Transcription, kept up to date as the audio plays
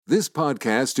This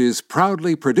podcast is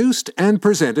proudly produced and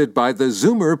presented by the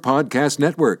Zoomer Podcast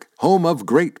Network, home of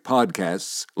great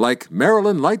podcasts like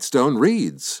Marilyn Lightstone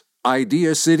Reads,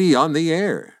 Idea City on the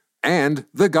Air, and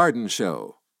The Garden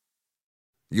Show.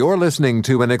 You're listening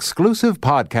to an exclusive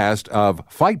podcast of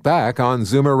Fight Back on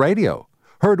Zoomer Radio,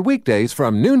 heard weekdays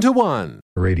from noon to 1.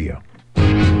 Radio.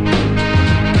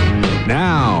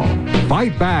 Now,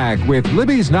 Fight Back with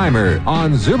Libby Znaimer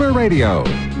on Zoomer Radio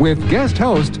with guest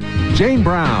host Jane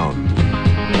Brown.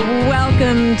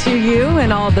 Welcome to you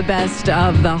and all the best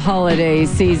of the holiday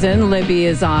season. Libby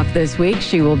is off this week.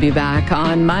 She will be back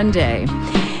on Monday.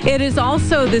 It is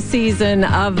also the season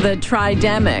of the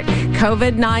tridemic,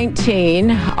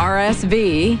 COVID-19,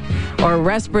 RSV, or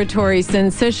respiratory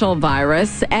syncytial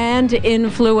virus, and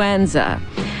influenza.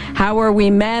 How are we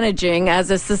managing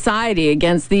as a society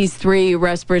against these three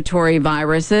respiratory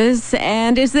viruses?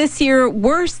 And is this year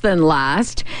worse than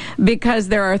last because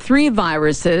there are three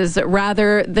viruses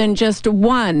rather than just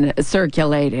one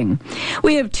circulating?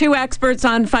 We have two experts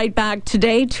on Fight Back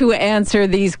today to answer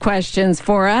these questions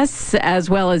for us, as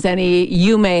well as any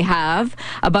you may have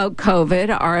about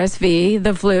COVID, RSV,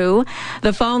 the flu.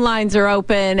 The phone lines are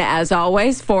open, as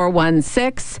always,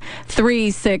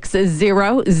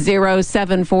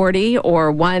 416-360-0740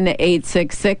 or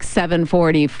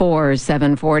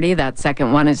 1-866-744-740. That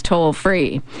second one is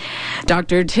toll-free.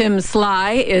 Dr. Tim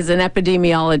Sly is an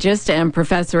epidemiologist and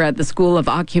professor at the School of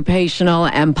Occupational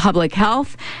and Public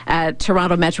Health at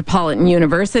Toronto Metropolitan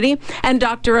University. And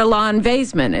Dr. Ilan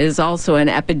Vaisman is also an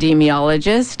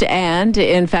epidemiologist and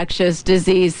infectious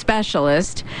disease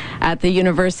specialist at the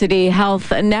University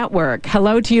Health Network.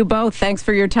 Hello to you both. Thanks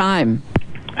for your time.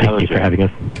 Thank you for having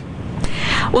us.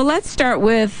 Well, let's start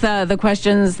with the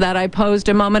questions that I posed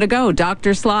a moment ago.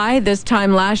 Dr. Sly, this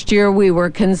time last year we were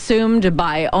consumed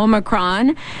by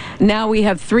Omicron. Now we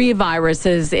have three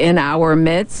viruses in our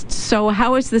midst. So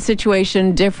how is the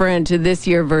situation different this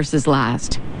year versus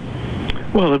last?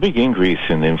 Well, the big increase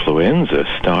in influenza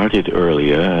started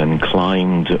earlier and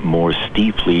climbed more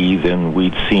steeply than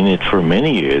we'd seen it for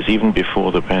many years, even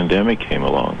before the pandemic came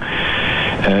along.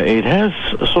 It has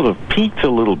sort of peaked a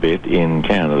little bit in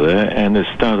Canada and has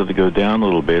started to go down a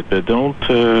little bit, but don't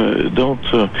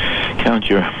count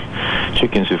your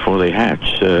chickens before they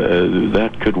hatch.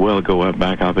 That could well go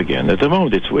back up again. At the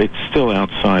moment, it's still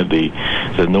outside the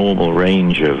normal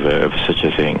range of such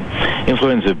a thing.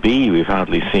 Influenza B, we've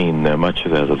hardly seen much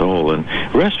of that at all. And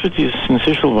respiratory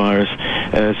syncytial virus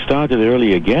started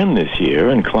early again this year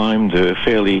and climbed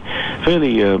fairly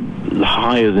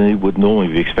higher than it would normally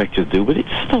be expected to do, but it's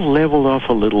still leveled off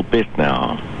a little bit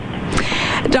now.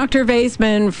 Dr.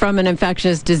 Vaisman, from an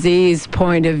infectious disease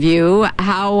point of view,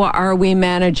 how are we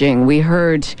managing? We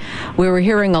were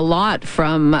hearing a lot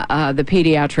from the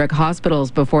pediatric hospitals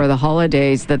before the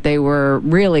holidays that they were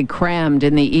really crammed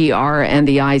in the ER and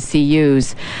the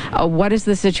ICUs. What is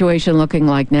the situation looking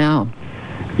like now?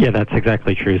 Yeah, that's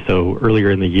exactly true. So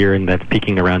earlier in the year, and that's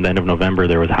peaking around the end of November,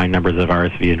 there was high numbers of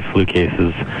RSV and flu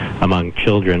cases among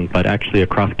children, but actually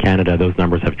across Canada, those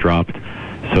numbers have dropped.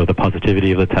 So the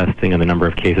positivity of the testing and the number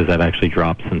of cases have actually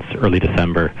dropped since early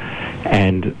December.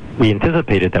 And we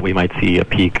anticipated that we might see a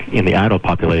peak in the adult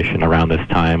population around this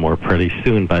time or pretty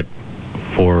soon, but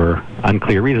for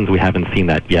unclear reasons, we haven't seen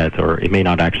that yet, or it may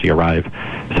not actually arrive.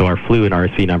 So our flu and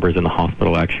RSV numbers in the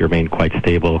hospital actually remain quite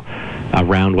stable,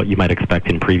 around what you might expect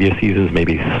in previous seasons,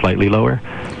 maybe slightly lower.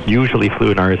 Usually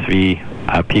flu and RSV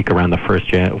peak around the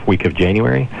first week of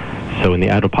January. So in the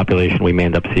adult population, we may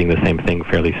end up seeing the same thing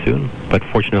fairly soon. But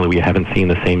fortunately, we haven't seen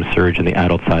the same surge in the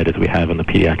adult side as we have on the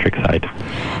pediatric side.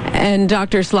 And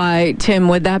Dr. Sly, Tim,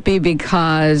 would that be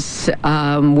because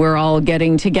we're all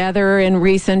getting together in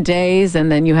recent days,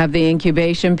 and then you have the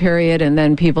incubation period, and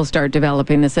then people start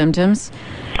developing the symptoms?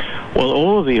 Well,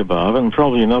 all of the above, and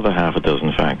probably another half a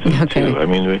dozen factors, okay, too. I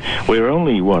mean, we're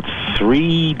only,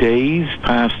 3 days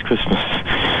past Christmas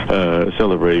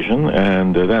celebration,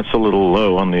 and that's a little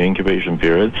low on the incubation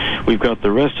period. We've got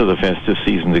the rest of the festive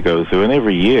season to go through, and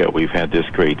every year we've had this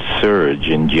great surge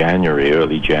in January,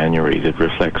 early January, that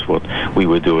reflects what we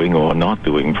were doing or not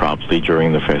doing properly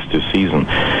during the festive season.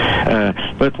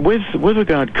 But with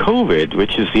regard to COVID,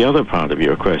 which is the other part of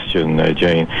your question,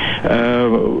 Jane,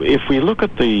 if we look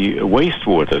at the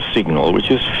wastewater signal,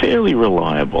 which is fairly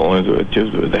reliable,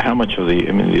 how much of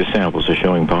the samples are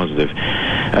showing positive.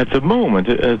 At the moment,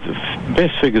 the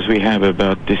best figures we have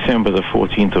about December the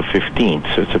 14th or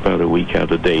 15th, so it's about a week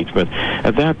out of date. But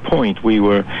at that point, we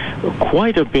were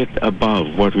quite a bit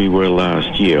above what we were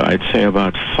last year. I'd say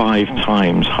about 5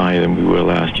 times higher than we were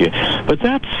last year. But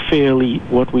that's fairly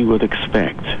what we would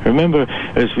expect. Remember,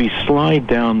 as we slide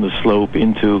down the slope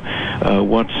into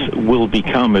what will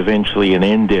become eventually an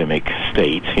endemic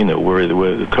state, where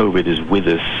COVID is with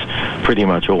us pretty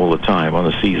much all the time on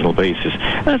a seasonal basis,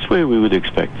 that's where we would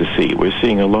expect to see. We're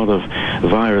seeing a lot of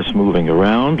virus moving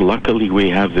around. Luckily, we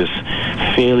have this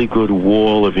fairly good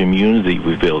wall of immunity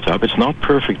we've built up. It's not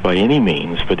perfect by any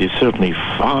means, but it's certainly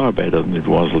far better than it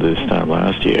was this time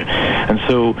last year. And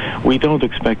so we don't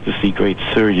expect to see great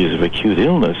surges of acute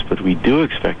illness, but we do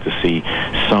expect to see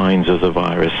signs of the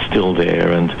virus still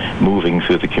there and moving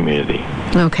through the community.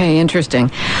 Okay, interesting.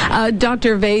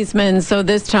 Dr. Vaisman, so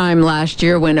this time last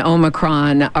year when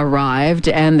Omicron arrived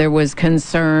and there was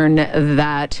concern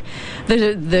that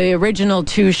the original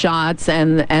 2 shots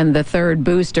and the third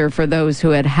booster for those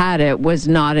who had it was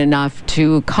not enough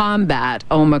to combat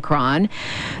Omicron.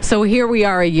 So here we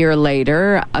are a year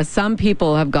later. Some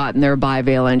people have gotten their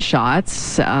bivalent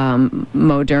shots,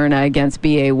 Moderna against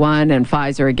BA1 and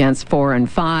Pfizer against 4 and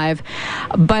 5.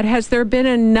 But has there been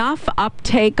enough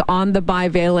uptake on the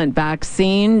bivalent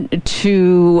vaccine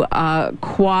to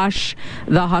quash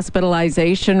the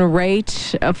hospitalization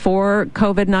rate for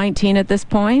COVID-19 at this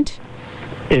point?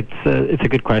 It's a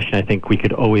good question. I think we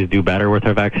could always do better with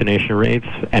our vaccination rates.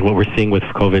 And what we're seeing with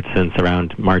COVID since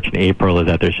around March and April is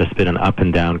that there's just been an up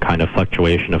and down kind of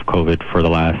fluctuation of COVID for the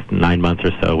last 9 months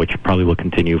or so, which probably will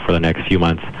continue for the next few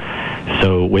months.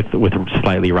 So with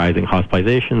slightly rising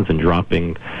hospitalizations and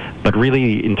dropping, but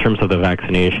really in terms of the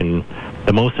vaccination,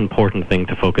 the most important thing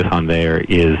to focus on there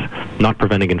is not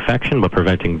preventing infection, but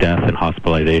preventing death and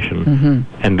hospitalization. Mm-hmm.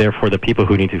 And therefore, the people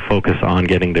who need to focus on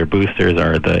getting their boosters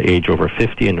are the age over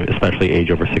 50 and especially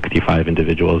age over 65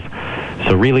 individuals.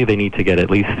 So really, they need to get at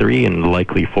least 3 and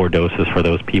likely 4 doses for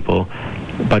those people.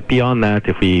 But beyond that,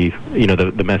 if we,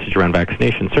 the message around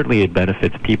vaccination, certainly it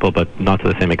benefits people, but not to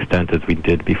the same extent as we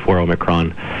did before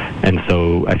Omicron. And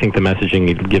so I think the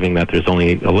messaging, given that there's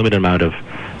only a limited amount of,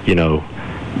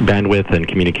 bandwidth and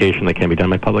communication that can be done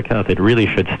by public health, it really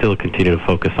should still continue to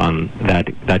focus on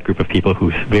that group of people who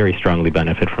very strongly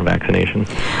benefit from vaccination.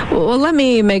 Well, let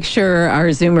me make sure our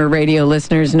Zoomer radio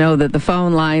listeners know that the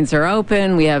phone lines are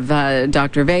open. We have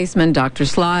Dr. Vaisman, Dr.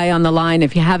 Sly on the line.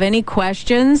 If you have any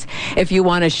questions, if you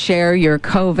want to share your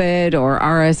COVID or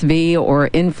RSV or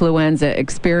influenza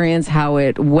experience, how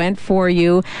it went for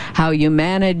you, how you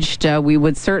managed, we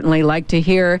would certainly like to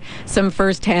hear some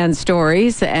firsthand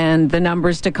stories. And the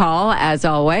numbers to call, as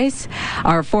always,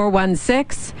 are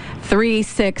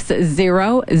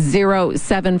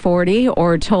 416-360-0740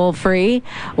 or toll free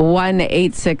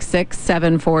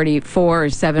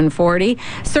 1-866-740-4740.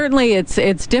 Certainly,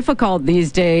 it's difficult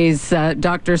these days,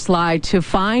 Dr. Sly, to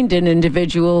find an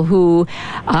individual who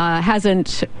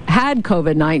hasn't had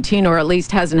COVID-19 or at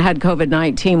least hasn't had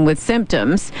COVID-19 with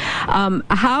symptoms.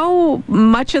 How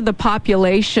much of the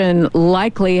population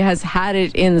likely has had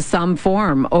it in some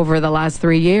form over the last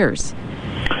 3 years?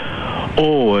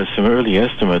 Some early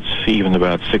estimates, even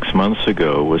about 6 months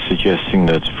ago, were suggesting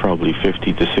that probably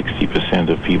 50 to 60%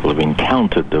 of people have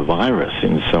encountered the virus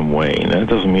in some way. And that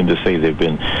doesn't mean to say they've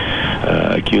been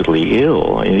acutely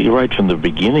ill. Right from the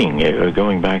beginning,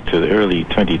 going back to the early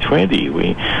 2020,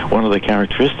 one of the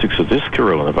characteristics of this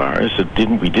coronavirus that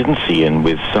we didn't see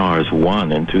with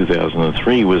SARS-1 in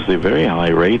 2003 was the very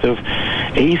high rate of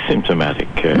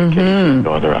asymptomatic cases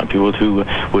going around. People who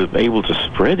were able to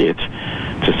spread it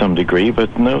to some degree,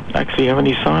 but not actually have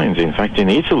any signs. In fact, in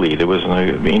Italy, there was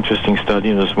an interesting study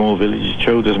in a small village that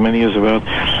showed as many as about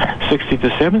 60 to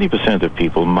 70% of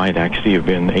people might actually have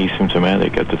been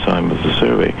asymptomatic at the time of the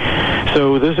survey.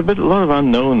 So there's a lot of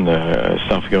unknown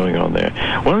stuff going on there.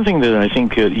 One thing that I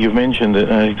think you've mentioned,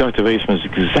 Dr. Vaisman is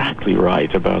exactly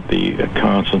right about the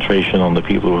concentration on the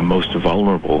people who are most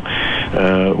vulnerable.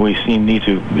 We need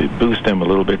to boost them a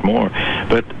little bit more.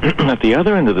 But at the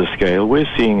other end of the scale, we're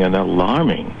seeing an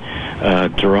alarming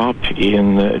drop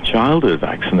in childhood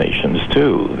vaccinations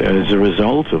too, as a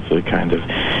result of the kind of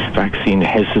vaccine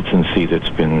hesitancy that's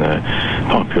been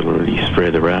popularly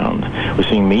spread around. We're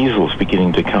seeing measles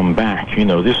beginning to come back.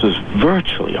 This was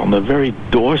virtually on the very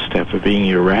doorstep of being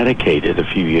eradicated a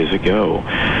few years ago,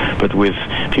 but with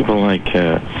people like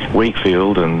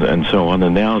Wakefield and so on,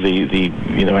 and now the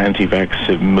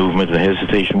anti-vax movement and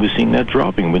hesitation, we're seeing that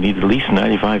dropping. We need at least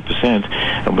 95%,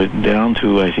 and we're down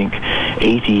to, I think,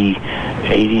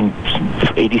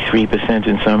 83%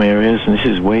 in some areas, and this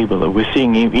is way below. We're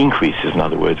seeing increases, in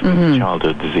other words, with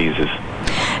childhood diseases.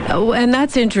 And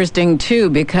that's interesting, too,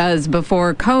 because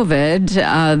before COVID,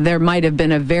 there might have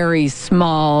been a very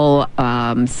small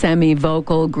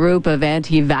semi-vocal group of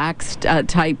anti-vax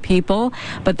type people,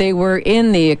 but they were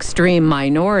in the extreme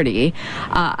minority.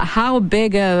 How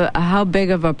big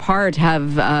of a part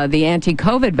have the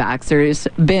anti-COVID vaxxers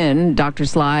been, Dr.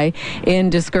 Sly, in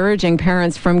discouraging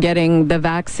parents from getting the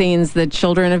vaccines that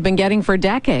children have been getting for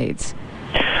decades?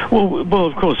 Well,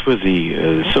 of course, with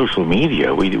the social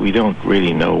media, we don't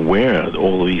really know where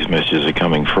all of these messages are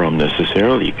coming from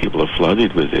necessarily. People are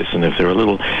flooded with this, and if they're a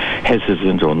little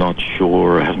hesitant or not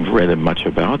sure or haven't read much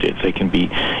about it, they can be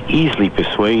easily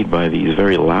persuaded by these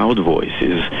very loud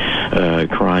voices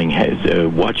crying,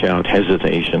 watch out,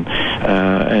 hesitation.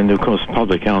 And, of course,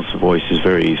 public health's voice is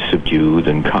very subdued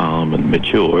and calm and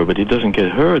mature, but it doesn't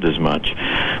get heard as much.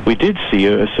 We did see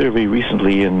a survey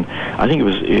recently in, I think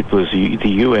it was the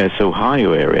U.S.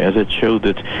 Ohio area that showed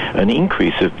that an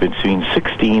increase of between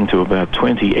 16 to about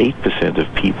 28%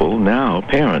 of people now,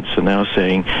 parents, are now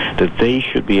saying that they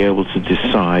should be able to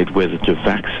decide whether to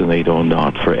vaccinate or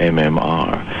not for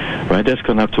MMR. Right? That's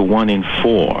gone up to 1 in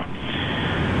 4.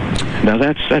 Now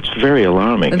that's very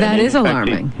alarming. That is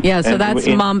alarming. Yeah, so that's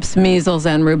mumps, measles,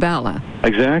 and rubella.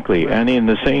 Exactly. And in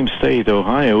the same state,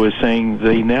 Ohio is saying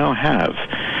they now have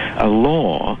a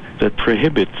law that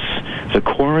prohibits the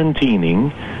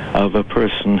quarantining of a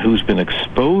person who's been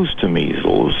exposed to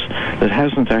measles that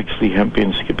hasn't actually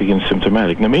been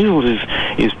symptomatic. Now, measles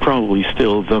is probably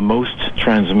still the most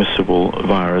transmissible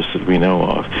virus that we know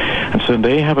of. And so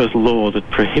they have a law that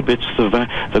prohibits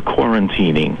the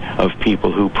quarantining of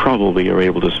people who probably are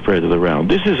able to spread it around.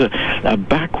 This is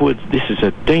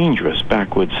a dangerous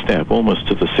backward step, almost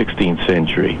to the 16th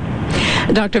century.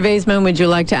 Dr. Vaisman, would you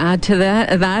like to add to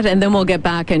that? And then we'll get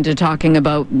back into talking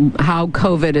about how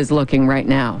COVID is looking right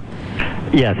now.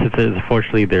 Yes,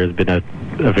 unfortunately there's been a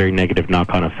very negative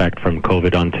knock-on effect from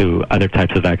COVID onto other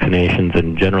types of vaccinations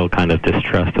and general kind of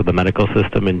distrust of the medical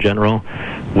system in general,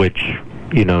 which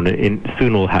soon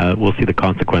we'll see the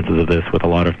consequences of this with a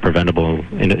lot of preventable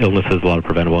illnesses, a lot of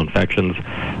preventable infections.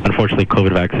 Unfortunately,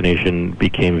 COVID vaccination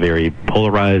became very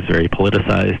polarized, very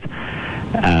politicized.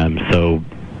 So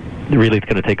really it's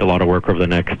going to take a lot of work over the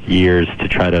next years to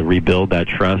try to rebuild that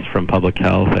trust from public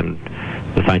health and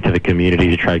the scientific community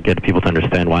to try to get people to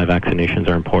understand why vaccinations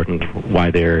are important,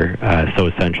 why they're so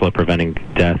essential at preventing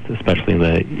death, especially in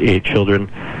the children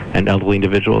and elderly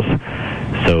individuals.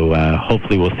 So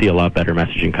hopefully we'll see a lot better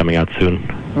messaging coming out soon.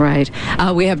 Right.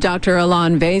 We have Dr.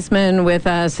 Alon Vaisman with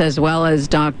us, as well as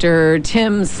Dr.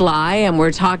 Tim Sly, and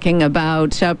we're talking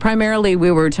about, primarily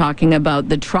we were talking about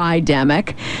the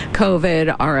tridemic,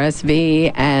 COVID,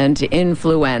 RSV, and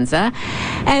influenza.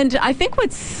 And I think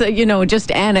what's, just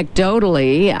anecdotally,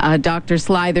 Dr.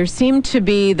 Sly, there seem to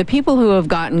be the people who have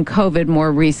gotten COVID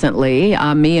more recently,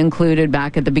 me included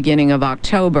back at the beginning of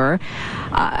October,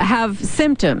 have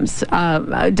symptoms.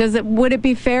 Would it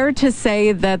be fair to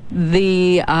say that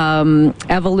the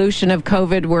evolution of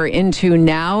COVID we're into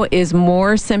now is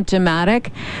more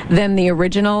symptomatic than the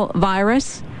original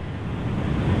virus?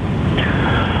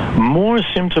 More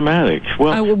symptomatic.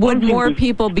 Well, would more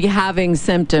people be having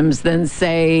symptoms than,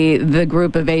 say, the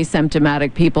group of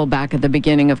asymptomatic people back at the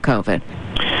beginning of COVID?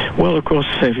 Well, of course,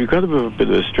 you've got a bit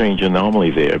of a strange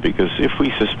anomaly there, because if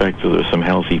we suspect that there's some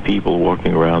healthy people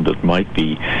walking around that might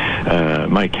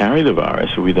carry the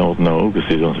virus, we don't know because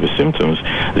they don't have symptoms,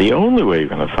 the only way you're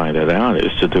going to find that out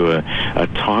is to do a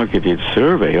targeted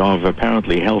survey of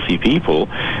apparently healthy people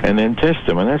and then test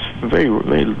them. And that's very,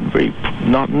 very, very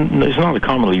it's not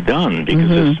commonly done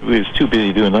because we're too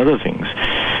busy doing other things.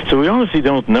 So we honestly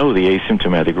don't know the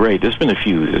asymptomatic rate. There's been a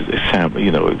few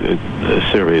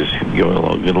surveys going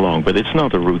along, but it's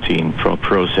not a routine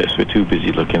process. We're too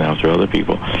busy looking after other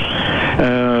people.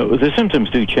 The symptoms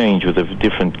do change with the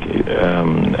different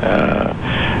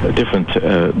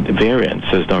variants,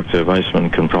 as Dr.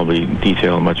 Vaisman can probably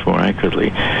detail much more accurately.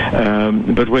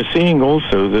 But we're seeing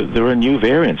also that there are new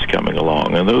variants coming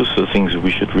along, and those are things that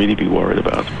we should really be worried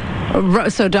about.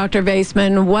 So, Dr.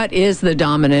 Vaisman, what is the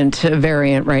dominant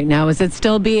variant right now? Is it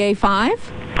still BA5?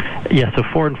 Yeah, so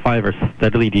 4 and 5 are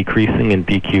steadily decreasing, and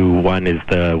BQ1 is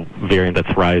the variant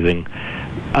that's rising.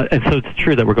 And so it's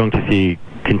true that we're going to see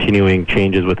continuing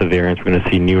changes with the variants. We're going to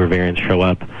see newer variants show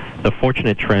up. The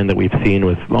fortunate trend that we've seen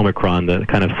with Omicron, the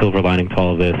kind of silver lining to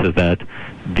all of this, is that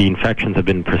the infections have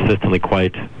been persistently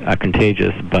quite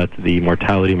contagious, but the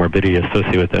mortality, morbidity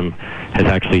associated with them has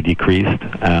actually decreased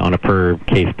on a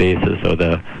per-case basis. So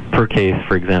the per-case,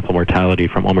 for example, mortality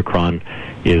from Omicron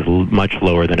is much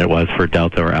lower than it was for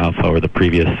Delta or Alpha or the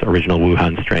previous original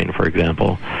Wuhan strain, for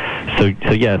example.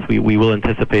 So yes, we will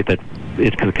anticipate that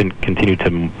it can continue to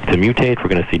mutate. We're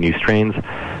going to see new strains.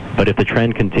 But if the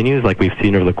trend continues, like we've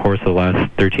seen over the course of the last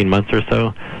 13 months or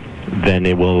so, then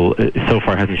it will, so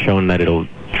far hasn't shown that it'll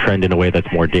trend in a way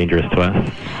that's more dangerous to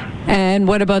us. And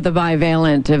what about the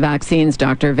bivalent vaccines,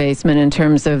 Dr. Vaisman, in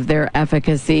terms of their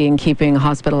efficacy in keeping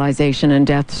hospitalization and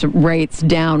death rates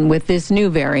down with this new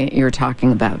variant you're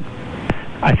talking about?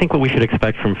 I think what we should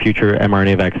expect from future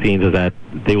mRNA vaccines is that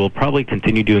they will probably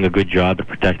continue doing a good job at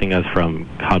protecting us from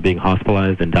being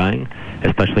hospitalized and dying,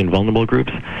 especially in vulnerable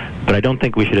groups. But I don't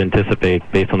think we should anticipate,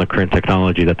 based on the current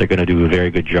technology, that they're going to do a very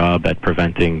good job at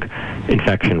preventing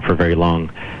infection for very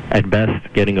long. At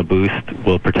best, getting a boost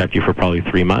will protect you for probably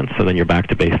 3 months, and then you're back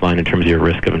to baseline in terms of your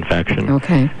risk of infection.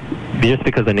 Okay. Just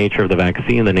because the nature of the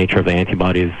vaccine, the nature of the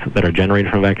antibodies that are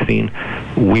generated from a vaccine,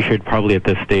 we should probably at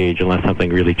this stage, unless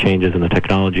something really changes in the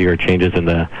technology or changes in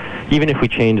even if we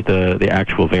change the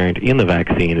actual variant in the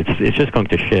vaccine, it's just going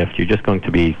to shift. You're just going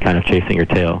to be kind of chasing your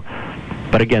tail.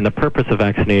 But again, the purpose of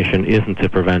vaccination isn't to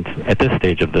prevent, at this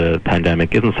stage of the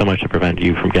pandemic, isn't so much to prevent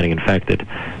you from getting infected.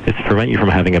 It's to prevent you from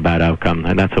having a bad outcome,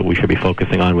 and that's what we should be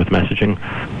focusing on with messaging.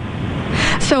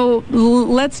 So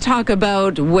let's talk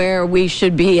about where we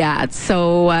should be at.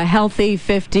 So a healthy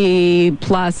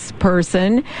 50-plus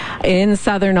person in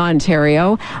Southern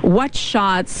Ontario, what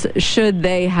shots should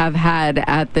they have had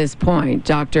at this point,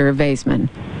 Dr. Vaisman?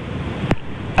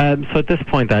 So at this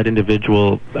point, that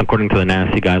individual, according to the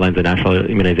NACI guidelines, the National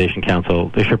Immunization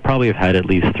Council, they should probably have had at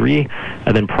least 3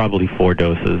 and then probably 4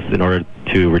 doses in order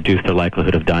to reduce their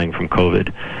likelihood of dying from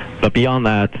COVID. But beyond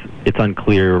that, it's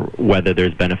unclear whether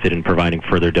there's benefit in providing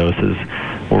further doses.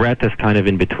 We're at this kind of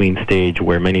in-between stage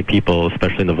where many people,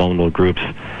 especially in the vulnerable groups,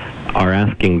 are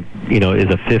asking, is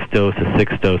a 5th dose, a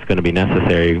 6th dose going to be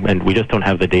necessary? And we just don't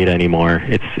have the data anymore.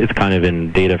 It's kind of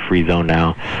in data-free zone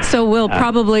now. So we'll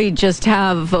probably just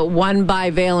have one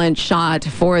bivalent shot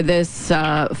for this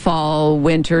fall,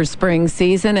 winter, spring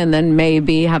season, and then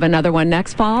maybe have another one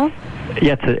next fall?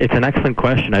 Yeah, it's an excellent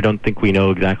question. I don't think we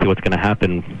know exactly what's going to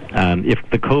happen. If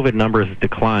the COVID numbers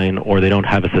decline or they don't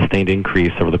have a sustained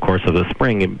increase over the course of the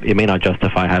spring, it may not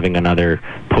justify having another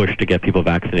push to get people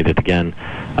vaccinated again,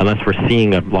 unless we're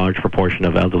seeing a large proportion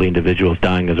of elderly individuals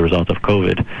dying as a result of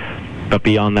COVID. But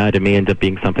beyond that, it may end up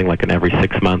being something like an every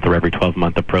 6-month or every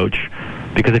 12-month approach.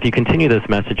 Because if you continue this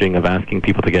messaging of asking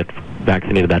people to get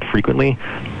vaccinated that frequently,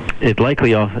 it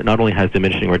likely not only has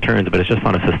diminishing returns, but it's just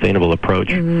not a sustainable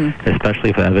approach, especially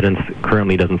if the evidence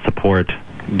currently doesn't support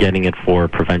getting it for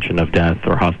prevention of death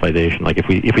or hospitalization. Like if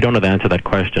we don't know the answer to that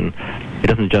question, it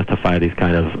doesn't justify these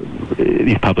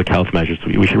public health measures.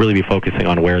 We should really be focusing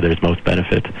on where there's most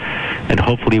benefit, and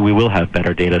hopefully we will have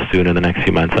better data soon in the next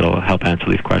few months that'll help answer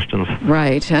these questions.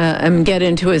 Right, and get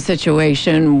into a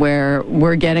situation where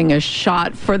we're getting a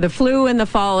shot for the flu in the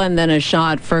fall and then a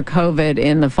shot for COVID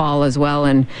in the fall as well,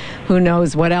 and who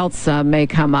knows what else may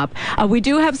come up. We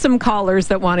do have some callers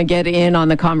that want to get in on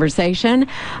the conversation.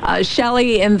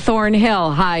 Shelley in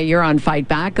Thornhill, hi, you're on Fight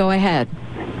Back. Go ahead.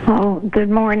 Oh,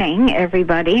 good morning,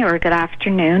 everybody, or good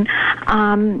afternoon.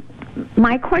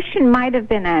 My question might have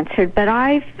been answered, but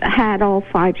I've had all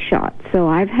 5 shots. So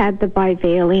I've had the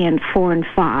bivalent 4 and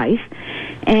 5,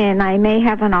 and I may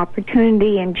have an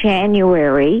opportunity in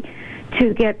January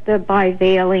to get the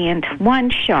bivalent 1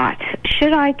 shot.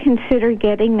 Should I consider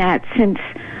getting that, since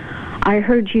I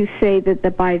heard you say that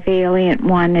the bivalent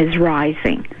 1 is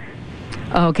rising?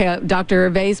 Okay, Dr.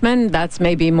 Vaisman, that's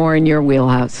maybe more in your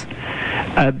wheelhouse.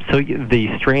 So the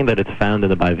strain that it's found in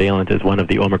the bivalent is one of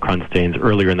the Omicron strains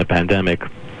earlier in the pandemic.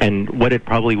 And what it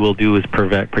probably will do is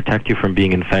protect you from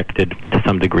being infected to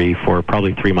some degree for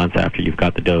probably 3 months after you've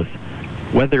got the dose.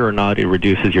 Whether or not it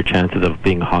reduces your chances of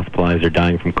being hospitalized or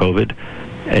dying from COVID,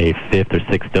 a 5th or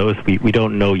 6th dose, we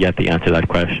don't know yet the answer to that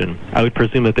question. I would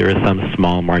presume that there is some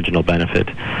small marginal benefit,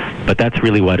 but that's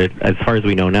really what as far as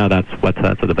we know now, that's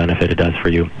the benefit it does for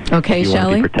you. Okay, you Shelley? want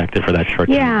to be protected for that short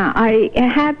term. Yeah, I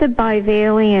had the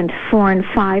bivalent 4 and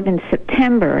 5 in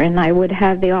September, and I would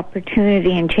have the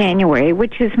opportunity in January,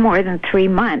 which is more than 3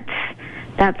 months.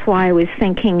 That's why I was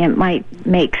thinking it might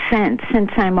make sense,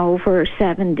 since I'm over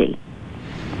 70.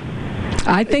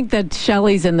 I think that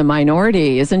Shelley's in the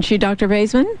minority, isn't she, Dr.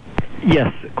 Vaisman?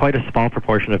 Yes, quite a small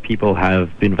proportion of people have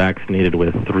been vaccinated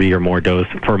with 3 or more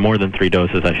doses, for more than 3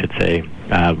 doses, I should say.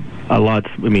 A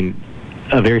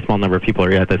very small number of people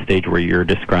are at that stage where you're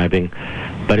describing,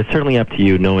 but it's certainly up to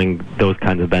you knowing those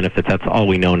kinds of benefits. That's all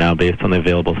we know now based on the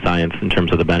available science in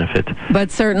terms of the benefit.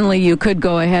 But certainly you could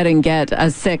go ahead and get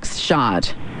a 6th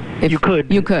shot. You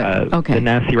could. Okay. The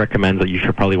NACI recommends that you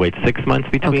should probably wait 6 months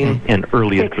between, and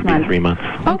earliest would be 3 months.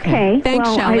 Okay.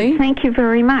 Thanks, Shelley. Thank you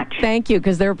very much. Thank you,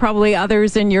 because there are probably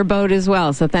others in your boat as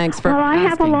well, so thanks for asking. I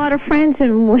have a lot of friends,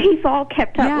 and we've all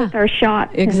kept up with our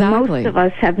shots. Exactly. And most of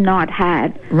us have not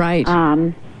had. Right.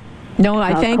 No,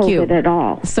 I thank you. COVID at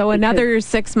all. So another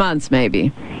 6 months,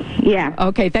 maybe. Yeah.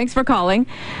 Okay, thanks for calling.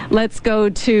 Let's go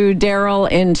to Daryl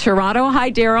in Toronto.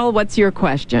 Hi, Daryl. What's your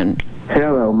question?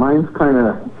 Hello, mine's kind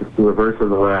of just the reverse of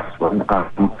the last one.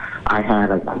 I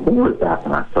had, I think it was back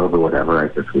in October, whatever, I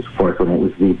just was fourth when it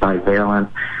was the bivalent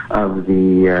of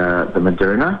the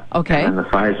Moderna. Okay. And the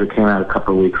Pfizer came out a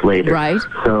couple of weeks later. Right.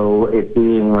 So it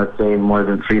being, let's say, more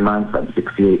than 3 months, I'm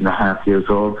 68 and a half years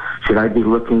old. Should I be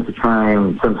looking to try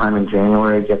and sometime in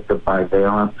January get the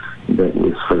bivalent that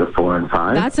was for the 4 and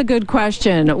 5? That's a good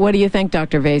question. What do you think,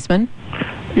 Dr. Vaisman?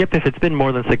 Yep, if it's been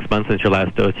more than 6 months since your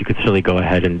last dose, you could certainly go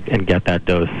ahead and get that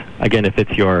dose. Again, if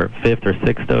it's your 5th or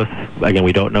 6th dose, again,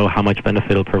 we don't know how much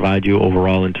benefit it'll provide you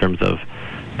overall in terms of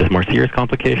the more serious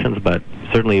complications, but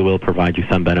certainly it will provide you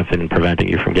some benefit in preventing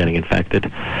you from getting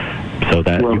infected. So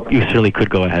that you certainly could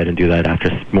go ahead and do that after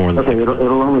more than 6 months.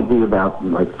 It'll only be about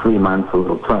like 3 months, a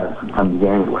little plus, sometime in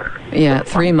January. Yeah,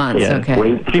 3 months, Yeah. okay.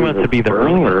 Wait 3 months to be the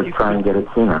earliest. Or try and get it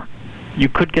sooner. You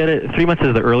could get it. 3 months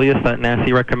is the earliest that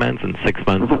NACI recommends, and 6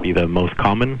 months would be the most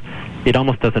common. It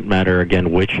almost doesn't matter,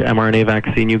 again, which mRNA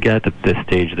vaccine you get. At this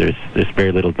stage, there's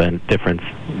very little difference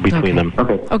between them.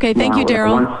 Okay, thank you,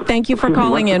 Daryl. Thank you for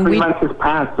calling in. 3 months has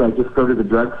passed, do I just go to the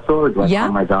drugstore, or do I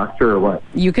call my doctor, or what?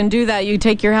 You can do that. You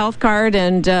take your health card,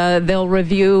 and they'll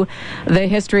review the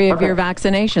history of your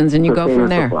vaccinations, and you go from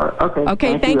there.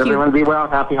 Okay, thank you. Everyone be well.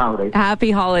 Happy holidays. Happy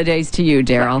holidays to you,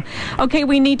 Daryl. Okay,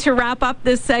 we need to wrap up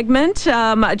this segment.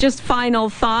 Just final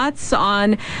thoughts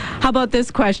on, how about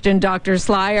this question, Dr.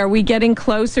 Sly? Are we getting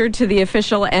closer to the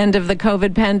official end of the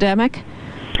COVID pandemic?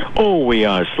 Oh, we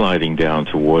are sliding down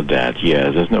toward that, yeah,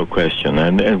 there's no question.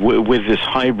 And with this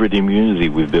hybrid immunity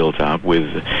we've built up with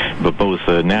both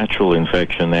natural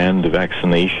infection and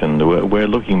vaccination, we're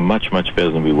looking much, much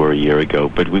better than we were a year ago.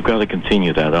 But we've got to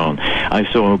continue that on. I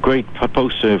saw a great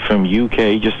poster from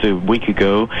UK just a week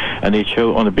ago, and it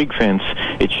showed on a big fence,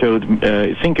 it showed,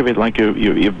 think of it like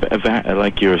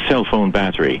your cell phone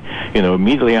battery. You know,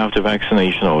 immediately after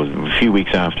vaccination or a few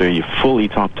weeks after, you're fully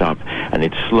topped up, and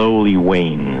it slowly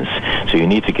wanes. So you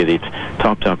need to get it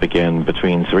topped up again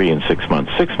between 3 and 6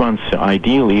 months. 6 months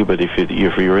ideally, but if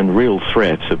you're in real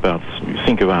threat,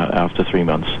 think about after 3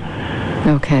 months.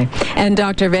 Okay. And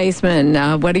Dr.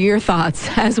 Vaisman, what are your thoughts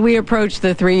as we approach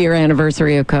the 3-year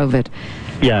anniversary of COVID?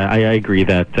 Yeah, I agree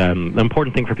that the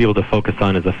important thing for people to focus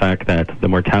on is the fact that the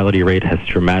mortality rate has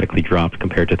dramatically dropped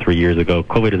compared to 3 years ago.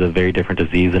 COVID is a very different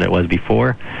disease than it was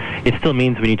before. It still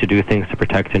means we need to do things to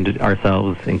protect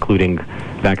ourselves, including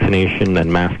vaccination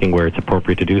and masking where it's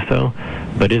appropriate to do so.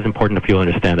 But it is important for people to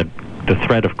understand that the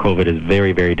threat of COVID is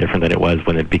very, very different than it was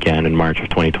when it began in March of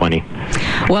 2020.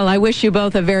 Well, I wish you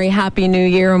both a very happy new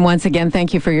year, and once again,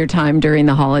 thank you for your time during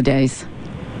the holidays.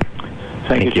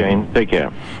 Thank you, Jane. Take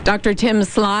care. Dr. Tim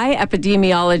Sly,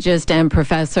 epidemiologist and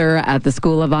professor at the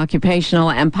School of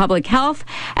Occupational and Public Health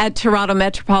at Toronto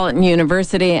Metropolitan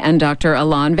University, and Dr.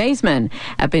 Ilan Vaisman,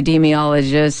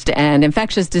 epidemiologist and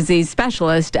infectious disease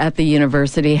specialist at the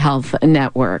University Health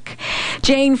Network.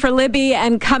 Jane for Libby,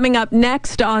 and coming up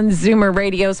next on Zoomer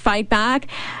Radio's Fight Back,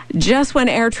 just when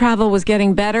air travel was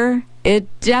getting better, it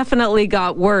definitely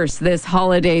got worse this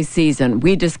holiday season.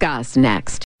 We discuss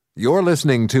next. You're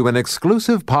listening to an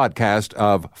exclusive podcast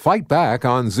of Fight Back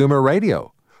on Zoomer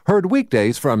Radio. Heard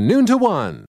weekdays from noon to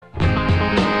 1.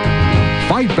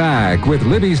 Fight Back with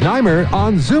Libby Znaimer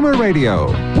on Zoomer Radio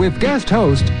with guest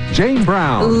host Jane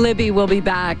Brown. Libby will be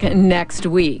back next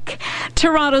week.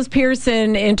 Toronto's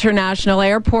Pearson International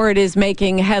Airport is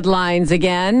making headlines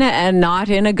again, and not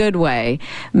in a good way.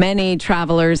 Many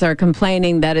travelers are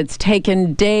complaining that it's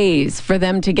taken days for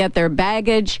them to get their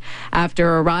baggage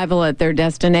after arrival at their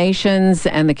destinations,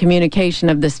 and the communication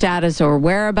of the status or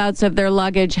whereabouts of their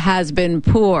luggage has been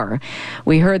poor.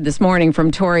 We heard this morning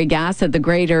from Tori Gass at the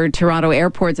Greater Toronto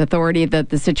Airports Authority that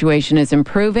the situation is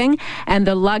improving and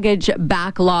the luggage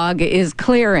backlog is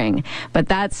clearing. But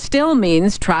that still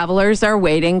means travelers are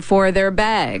waiting for their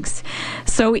bags.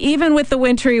 So even with the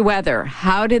wintry weather,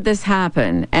 how did this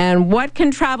happen? And what can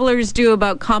travelers do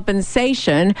about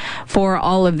compensation for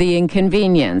all of the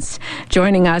inconvenience?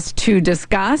 Joining us to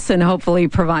discuss and hopefully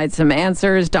provide some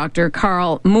answers, Dr.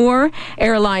 Carl Moore,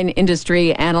 airline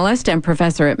industry analyst and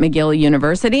professor at McGill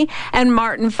University, and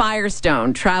Martin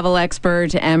Firestone, travel expert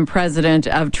and president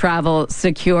of Travel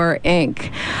Secure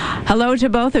Inc. Hello to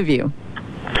both of you.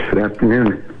 Good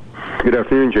afternoon. Good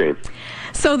afternoon, Jane.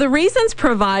 So the reasons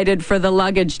provided for the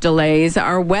luggage delays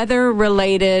are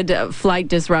weather-related flight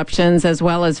disruptions as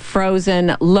well as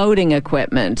frozen loading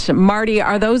equipment. Marty,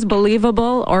 are those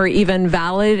believable or even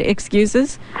valid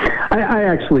excuses? I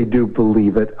actually do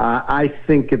believe it. I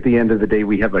think at the end of the day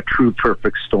we have a true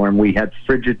perfect storm. We had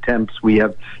frigid temps, we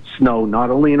have snow, not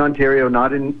only in Ontario,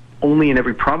 only in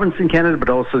every province in Canada, but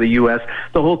also the U.S.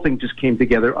 The whole thing just came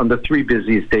together on the 3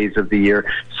 busiest days of the year.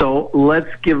 So let's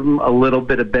give them a little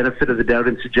bit of benefit of the doubt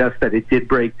and suggest that it did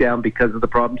break down because of the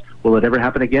problems. Will it ever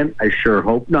happen again? I sure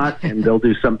hope not, and they'll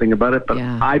do something about it. But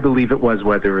I believe it was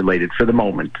weather-related for the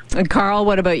moment. Carl,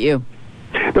 what about you?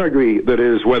 I agree that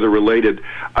it is weather-related.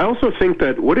 I also think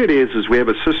that what it is we have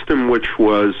a system which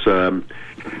was down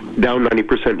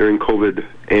 90% during COVID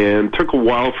and took a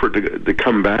while for it to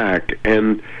come back.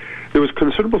 And there was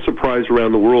considerable surprise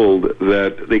around the world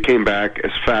that they came back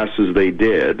as fast as they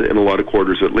did, in a lot of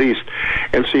quarters at least.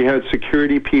 And so you had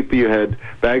security people, you had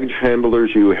baggage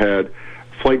handlers, you had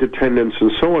flight attendants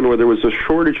and so on, where there was a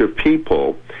shortage of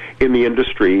people in the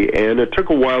industry, and it took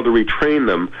a while to retrain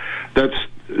them. That's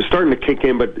starting to kick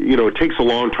in, but it takes a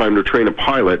long time to train a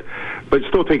pilot, but it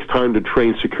still takes time to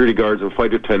train security guards and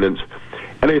flight attendants.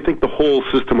 And I think the whole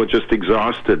system was just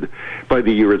exhausted by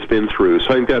the year it's been through. So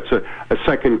I think that's a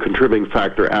second contributing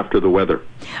factor after the weather.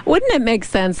 Wouldn't it make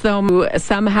sense, though, to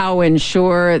somehow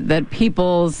ensure that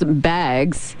people's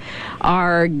bags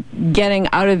are getting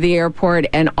out of the airport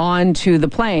and onto the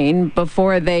plane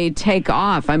before they take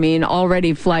off? I mean,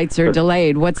 already flights are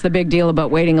delayed. What's the big deal about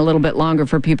waiting a little bit longer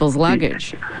for people's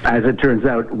luggage? As it turns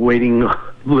out, waiting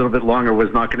a little bit longer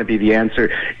was not going to be the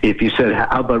answer. If you said,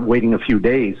 how about waiting a few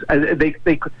days?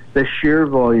 The sheer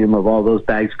volume of all those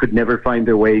bags could never find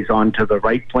their ways onto the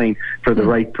right plane for the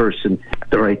right person at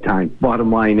the right time. Bottom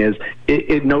line is,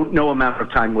 no amount of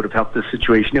time would have helped the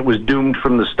situation. It was doomed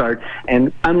from the start.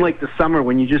 And unlike the summer,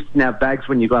 when you just didn't have bags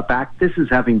when you got back, this is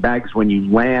having bags when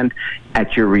you land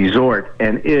at your resort.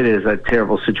 And it is a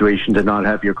terrible situation to not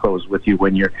have your clothes with you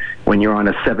when you're on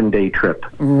a 7-day trip.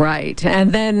 Right.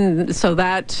 And then, so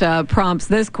that prompts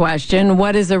this question: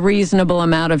 what is a reasonable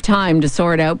amount of time to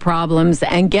sort out problems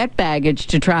and get baggage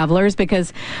to travelers?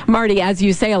 Because, Marty, as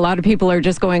you say, a lot of people are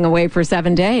just going away for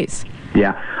 7 days.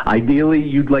 Yeah. Ideally,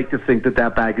 you'd like to think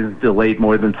that bag is delayed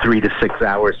more than 3 to 6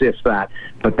 hours, if that.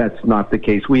 But that's not the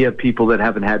case. We have people that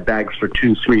haven't had bags for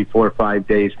 2, 3, 4, 5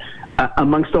 days.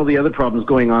 Amongst all the other problems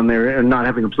going on there, and not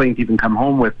having a plane to even come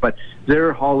home with, but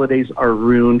their holidays are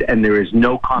ruined, and there is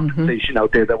no compensation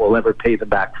out there that will ever pay them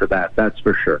back for that. That's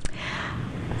for sure.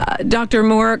 Dr.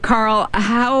 Moore, Carl,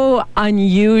 how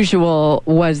unusual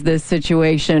was this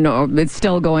situation, or it's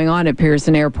still going on at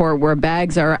Pearson Airport, where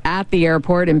bags are at the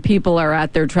airport and people are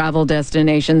at their travel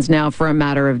destinations now for a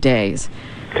matter of days?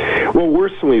 Well,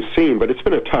 worse than we've seen, but it's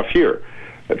been a tough year.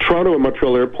 Toronto and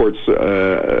Montreal airports,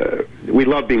 we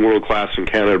love being world-class in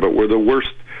Canada, but we're the worst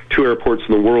 2 airports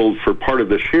in the world for part of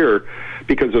this year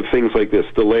because of things like this,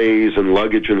 delays and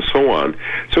luggage and so on.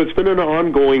 So it's been an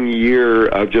ongoing year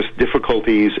of just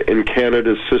difficulties in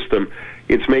Canada's system.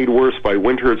 It's made worse by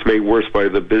winter. It's made worse by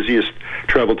the busiest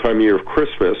travel time of year of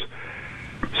Christmas.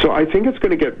 So I think it's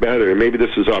going to get better, and maybe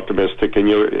this is optimistic, and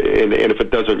if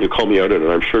it doesn't, you call me out on it,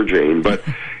 I'm sure, Jane. But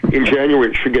in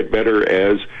January, it should get better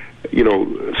as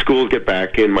schools get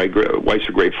back in. My wife's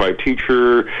a grade 5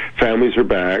 teacher. Families are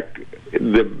back.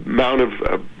 The amount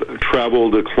of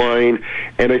travel decline,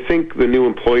 and I think the new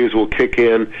employees will kick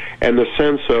in, and the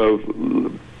sense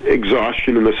of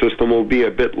exhaustion in the system will be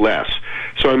a bit less.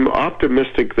 So I'm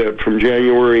optimistic that from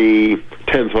January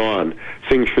 10th on,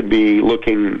 things should be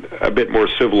looking a bit more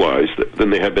civilized than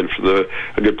they have been for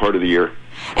a good part of the year.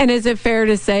 And is it fair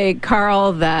to say,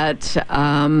 Carl, that,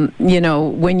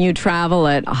 when you travel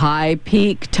at high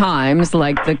peak times,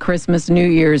 like the Christmas, New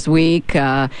Year's week,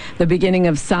 the beginning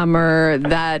of summer,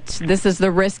 that this is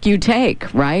the risk you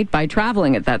take, right, by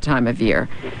traveling at that time of year?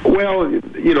 Well,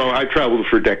 I've traveled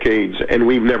for decades, and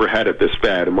we've never had it this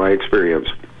bad in my experience.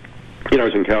 I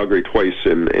was in Calgary twice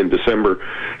in December,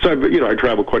 so I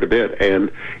travel quite a bit, and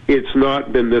it's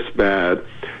not been this bad.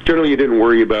 Generally, you didn't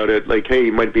worry about it. Like, hey,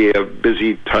 it might be a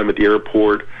busy time at the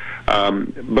airport,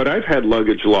 but I've had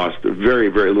luggage lost very,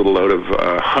 very little out of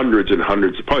hundreds and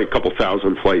hundreds, probably a couple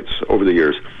thousand flights over the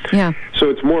years. Yeah. So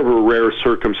it's more of a rare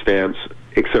circumstance.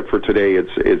 Except for today,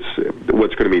 it's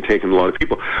what's going to be taking a lot of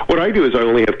people. What I do is I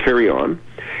only have carry-on,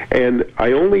 and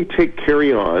I only take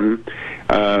carry-on.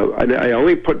 And I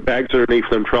only put bags underneath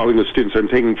when I'm traveling with students. I'm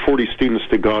taking 40 students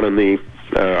to Ghana on the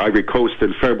Ivory Coast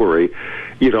in February.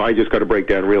 I just got to break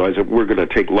down and realize that we're going to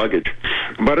take luggage.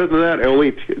 But other than that, I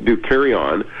only do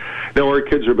carry-on. Now, our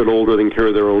kids are a bit older and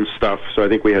carry their own stuff, so I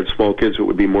think we had small kids, it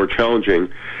would be more challenging.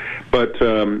 But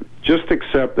just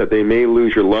accept that they may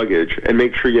lose your luggage, and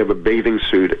make sure you have a bathing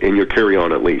suit in your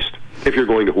carry-on at least, if you're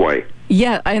going to Hawaii.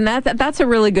 Yeah, and that's a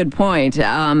really good point.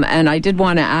 And I did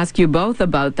want to ask you both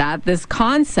about that. This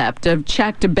concept of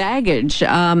checked baggage.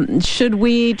 Should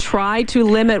we try to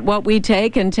limit what we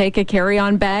take and take a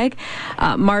carry-on bag?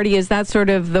 Marty, is that sort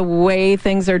of the way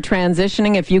things are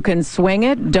transitioning? If you can swing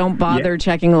it, don't bother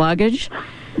checking luggage?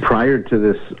 Prior to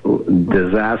this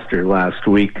disaster last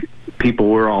week, people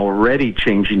were already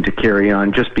changing to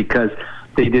carry-on just because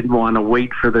they didn't want to wait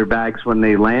for their bags when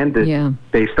they landed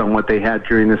based on what they had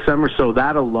during the summer. So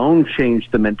that alone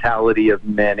changed the mentality of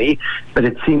many. But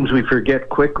it seems we forget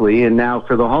quickly. And now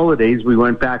for the holidays, we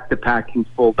went back to packing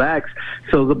full bags.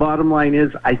 So the bottom line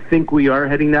is, I think we are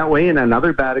heading that way. And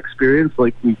another bad experience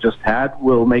like we just had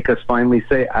will make us finally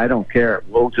say, I don't care.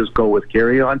 We'll just go with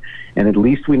carry-on. And at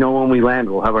least we know when we land,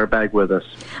 we'll have our bag with us.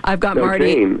 I've got now,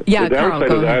 Marty. Jane, the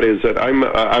downside of that is that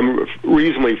I'm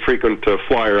reasonably frequent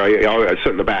flyer. I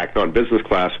sit in the back, not business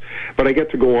class, but I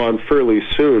get to go on fairly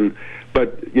soon.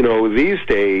 But, these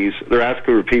days, they're asking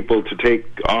for people to take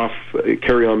off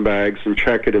carry-on bags and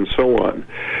check it and so on.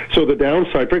 So the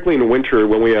downside, particularly in the winter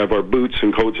when we have our boots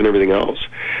and coats and everything else,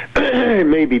 it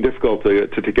may be difficult to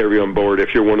take everyone on board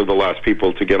if you're one of the last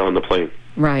people to get on the plane.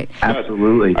 Right.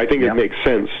 Absolutely. But I think it makes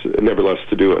sense, nevertheless,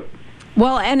 to do it.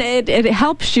 Well, and it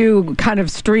helps you kind of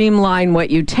streamline what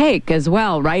you take as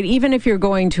well, right? Even if you're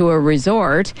going to a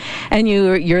resort and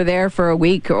you're there for a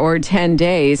week or 10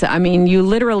 days, I mean, you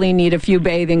literally need a few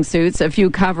bathing suits, a few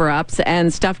cover-ups,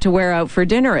 and stuff to wear out for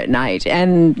dinner at night,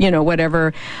 and,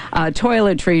 whatever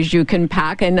toiletries you can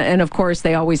pack. And of course,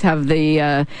 they always have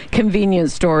the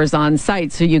convenience stores on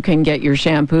site, so you can get your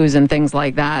shampoos and things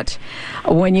like that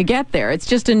when you get there. It's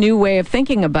just a new way of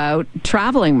thinking about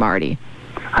traveling, Marty.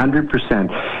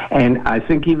 100%. And I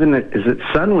think even is it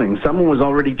Sunwing? Someone was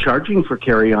already charging for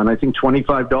carry-on. I think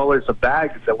 $25 a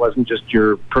bag. That wasn't just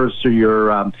your purse or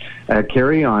your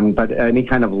carry-on, but any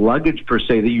kind of luggage per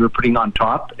se that you were putting on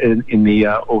top in the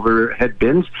overhead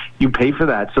bins. You pay for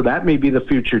that. So that may be the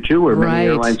future too, where many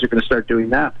airlines are going to start doing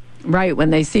that. Right,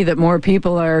 when they see that more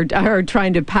people are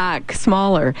trying to pack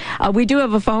smaller. We do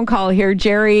have a phone call here.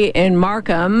 Jerry in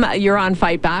Markham, you're on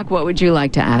Fight Back. What would you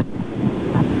like to add?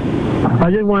 I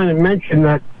just wanted to mention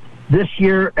that this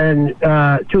year and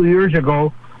 2 years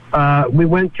ago, we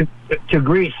went to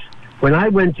Greece. When I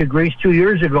went to Greece 2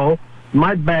 years ago,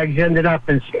 my bags ended up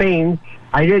in Spain.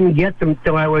 I didn't get them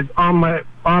till I was on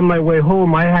my way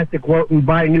home. I had to go out and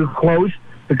buy new clothes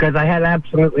because I had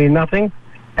absolutely nothing,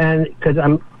 and because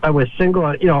I was single,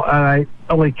 I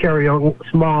only carry a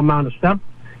small amount of stuff.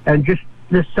 And just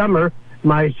this summer,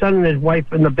 my son and his wife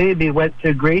and the baby went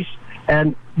to Greece,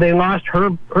 and they lost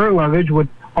her luggage with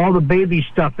all the baby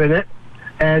stuff in it.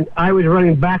 And I was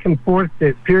running back and forth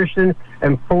to Pearson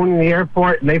and phoning the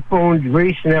airport, and they phoned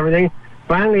Greece and everything.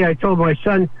 Finally, I told my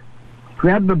son,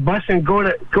 grab the bus and go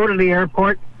to the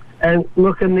airport and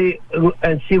look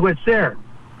and see what's there.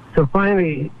 So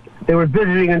finally, they were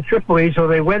visiting in Tripoli, so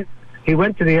he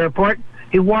went to the airport.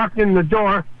 He walked in the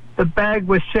door. The bag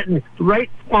was sitting right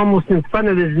almost in front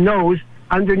of his nose,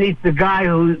 underneath the guy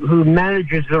who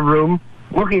manages the room,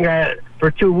 looking at it for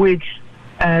 2 weeks,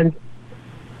 and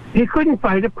he couldn't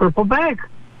find a purple bag.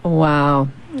 Wow.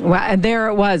 And there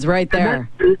it was, right there.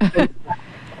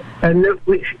 And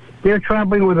they're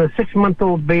traveling with a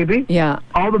 6-month-old baby. Yeah.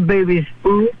 All the baby's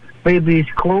food, baby's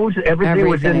clothes, everything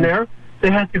was in there. They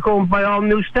had to go and buy all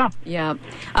new stuff. Yeah.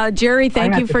 Jerry,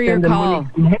 thank you for your call.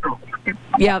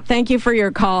 Yeah, thank you for your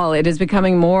call. It is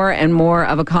becoming more and more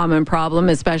of a common problem,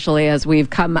 especially as we've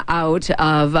come out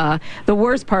of the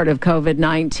worst part of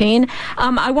COVID-19.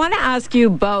 I want to ask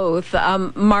you both,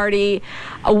 Marty,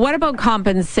 what about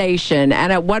compensation?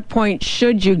 And at what point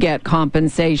should you get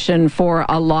compensation for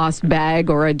a lost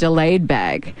bag or a delayed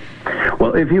bag?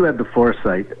 Well, if you had the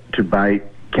foresight to buy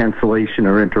cancellation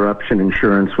or interruption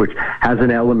insurance, which has an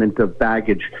element of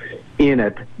baggage in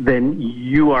it, then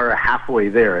you are halfway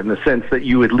there in the sense that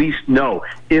you at least know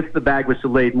if the bag was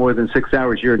delayed more than 6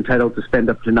 hours, you're entitled to spend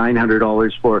up to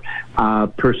 $900 for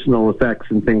personal effects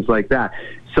and things like that.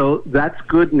 So that's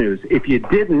good news. If you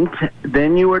didn't,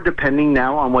 then you are depending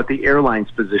now on what the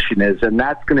airline's position is, and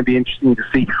that's going to be interesting to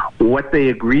see what they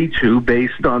agree to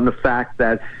based on the fact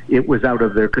that it was out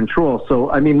of their control.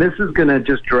 So, I mean, this is going to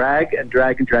just drag, and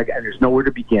there's nowhere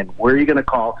to begin. Where are you going to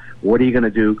call? What are you going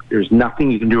to do? There's nothing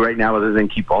you can do right now other than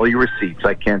keep all your receipts.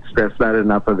 I can't stress that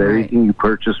enough of everything you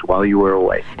purchased while you were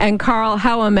away. And, Carl,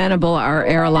 how amenable are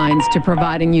airlines to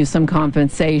providing you some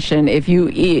compensation if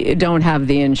you don't have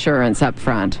the insurance up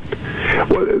front?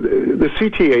 Well, the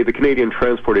CTA, the Canadian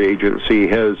Transport Agency,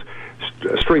 has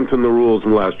strengthened the rules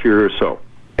in the last year or so.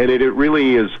 And it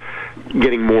really is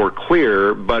getting more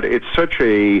clear, but it's such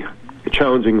a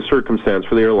challenging circumstance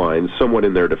for the airlines, somewhat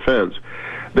in their defense,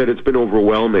 that it's been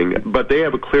overwhelming. But they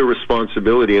have a clear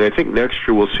responsibility, and I think next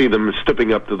year we'll see them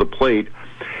stepping up to the plate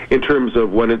in terms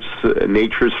of when it's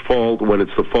nature's fault, when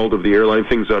it's the fault of the airline,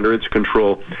 things under its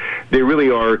control. There really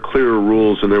are clearer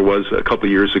rules than there was a couple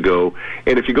of years ago.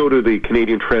 And if you go to the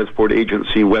Canadian Transport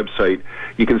Agency website,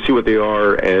 you can see what they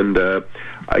are, and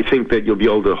I think that you'll be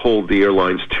able to hold the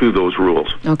airlines to those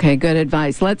rules. Okay, good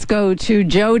advice. Let's go to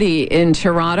Jody in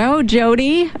Toronto.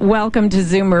 Jody, welcome to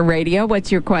Zoomer Radio.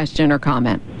 What's your question or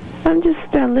comment? I'm just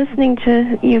listening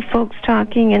to you folks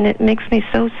talking, and it makes me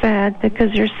so sad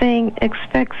because you're saying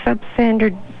expect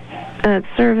substandard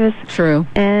service. True.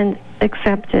 And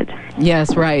accept it.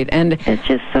 Yes, right. And it's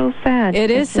just so sad. It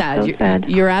is sad. So sad.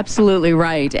 You're absolutely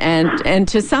right. And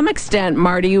to some extent,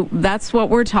 Marty, that's what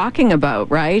we're talking about,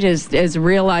 right? Is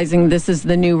realizing this is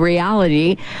the new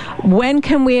reality. When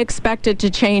can we expect it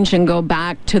to change and go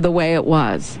back to the way it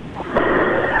was?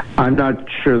 I'm not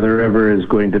sure there ever is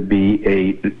going to be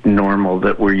a normal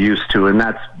that we're used to, and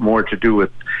that's more to do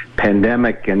with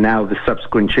pandemic and now the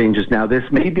subsequent changes. Now, this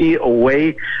may be a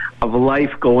way of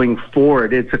life going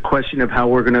forward. It's a question of how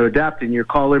we're going to adapt, and your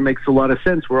caller makes a lot of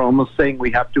sense. We're almost saying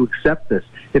we have to accept this.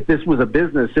 If this was a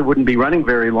business, it wouldn't be running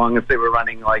very long if they were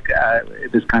running like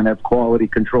this kind of quality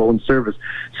control and service.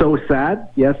 So sad?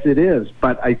 Yes, it is.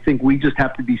 But I think we just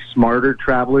have to be smarter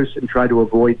travelers and try to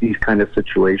avoid these kind of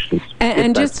situations.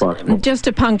 And just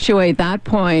to punctuate that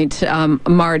point,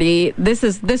 Marty,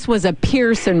 this was a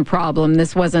Pearson problem.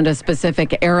 This wasn't a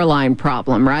specific airline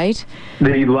problem, right?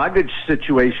 The luggage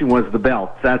situation was the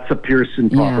belt. That's a Pearson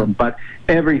problem. Yeah. But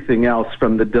everything else,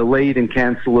 from the delayed and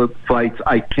canceled flights,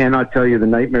 I cannot tell you the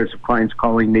nightmares of clients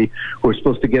calling me who are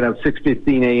supposed to get out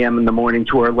 6:15 a.m. in the morning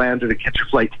to Orlando to catch a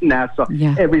flight to Nassau.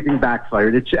 Yeah. Everything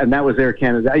backfired. And that was Air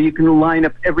Canada. You can line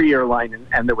up every airline,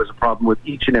 and there was a problem with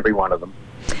each and every one of them.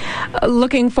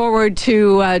 Looking forward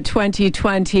to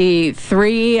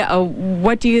 2023,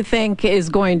 what do you think is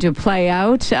going to play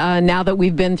out now that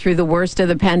we've been through the worst of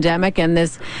the pandemic and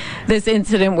this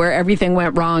incident where everything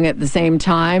went wrong at the same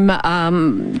time?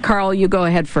 Carl, you go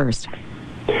ahead first.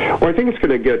 Well, I think it's going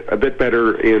to get a bit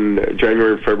better in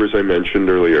January and February, as I mentioned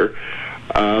earlier.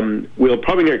 We'll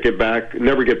probably never get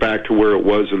back to where it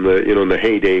was in the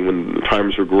heyday when the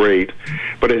times were great.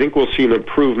 But I think we'll see an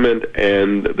improvement,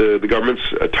 and the government's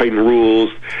tighten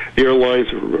rules. The airlines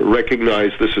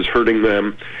recognize this is hurting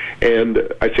them, and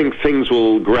I think things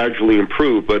will gradually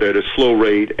improve, but at a slow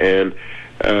rate. And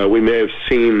we may have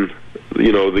seen,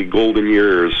 the golden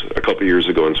years a couple of years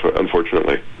ago,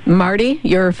 unfortunately. Marty,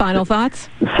 your final thoughts?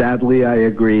 Sadly, I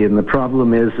agree. And the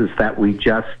problem is that we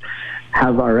just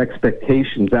have our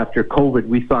expectations. After COVID,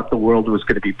 we thought the world was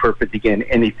going to be perfect again,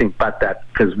 anything but that,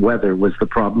 because weather was the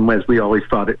problem, as we always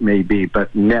thought it may be,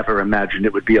 but never imagined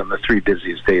it would be on the 3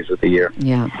 busiest days of the year.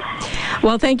 Yeah.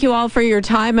 Well, thank you all for your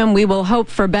time, and we will hope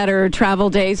for better travel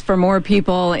days for more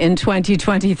people in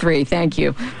 2023. Thank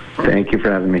you. Thank you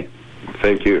for having me.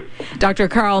 Thank you. Dr.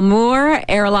 Carl Moore,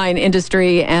 airline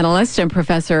industry analyst and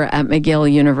professor at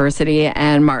McGill University,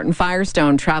 and Martin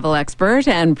Firestone, travel expert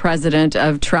and president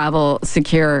of Travel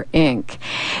Secure Inc.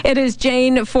 It is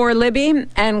Jane for Libby,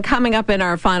 and coming up in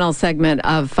our final segment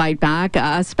of Fight Back,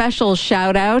 a special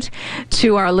shout out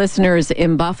to our listeners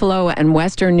in Buffalo and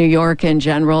Western New York in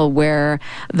general, where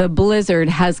the blizzard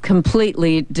has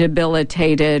completely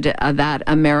debilitated that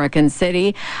American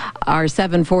city. Our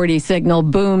 740 signal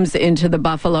booms into the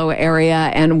Buffalo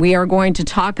area, and we are going to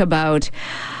talk about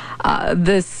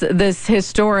this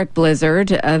historic blizzard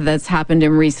that's happened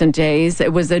in recent days.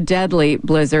 It was a deadly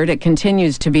blizzard. It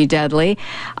continues to be deadly.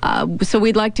 So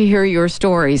we'd like to hear your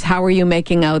stories. How are you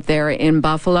making out there in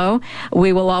Buffalo?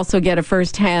 We will also get a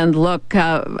first-hand look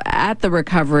at the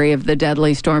recovery of the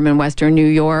deadly storm in Western New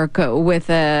York with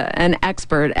an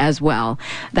expert as well.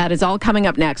 That is all coming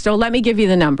up next. Oh, let me give you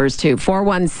the numbers too.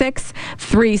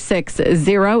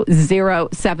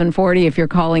 416-360-0740 if you're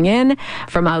calling in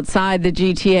from outside the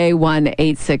GTA.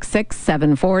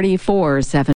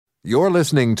 1-866-740-47. You're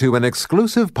listening to an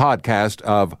exclusive podcast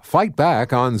of Fight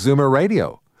Back on Zoomer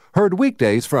Radio. Heard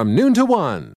weekdays from noon to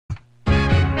 1.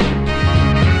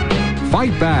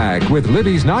 Fight Back with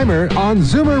Libby Znaimer on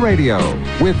Zoomer Radio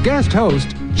with guest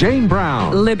host Jane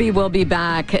Brown. Libby will be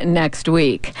back next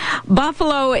week.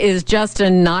 Buffalo is just a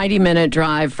 90-minute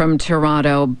drive from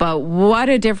Toronto, but what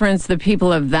a difference the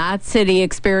people of that city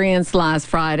experienced last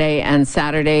Friday and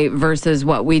Saturday versus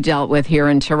what we dealt with here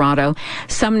in Toronto.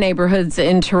 Some neighborhoods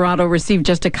in Toronto received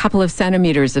just a couple of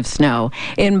centimeters of snow.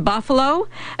 In Buffalo,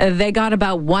 they got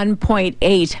about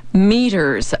 1.8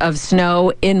 meters of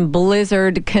snow in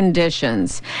blizzard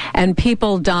conditions, and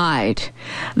people died.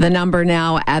 The number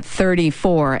now at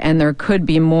 34. before, and there could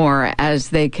be more as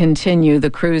the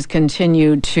crews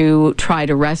continue to try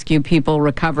to rescue people,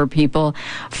 recover people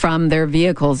from their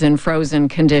vehicles in frozen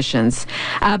conditions.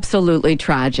 Absolutely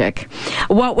tragic.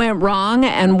 What went wrong,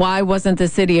 and why wasn't the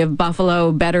city of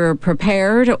Buffalo better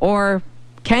prepared, or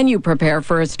can you prepare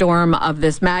for a storm of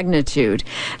this magnitude?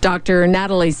 Dr.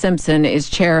 Natalie Simpson is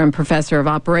Chair and Professor of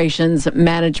Operations,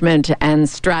 Management and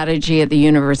Strategy at the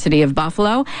University of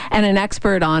Buffalo and an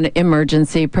expert on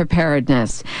emergency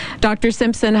preparedness. Dr.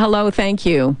 Simpson, hello, thank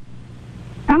you.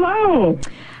 Hello.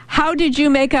 How did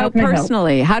you make out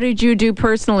personally? How did you do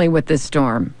personally with this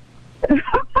storm?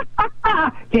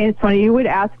 Jane, it's funny you would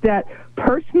ask that.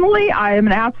 Personally, I am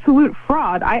an absolute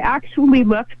fraud. I actually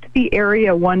left the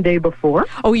area one day before.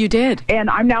 Oh, you did? And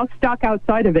I'm now stuck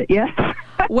outside of it, yes.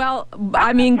 Well,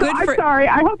 I mean, good I'm sorry.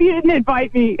 I hope you didn't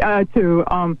invite me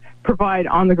to provide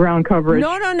on-the-ground coverage.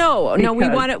 No.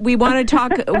 We want to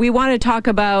talk. We want to talk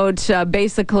about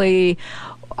basically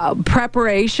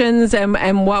preparations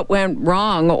and what went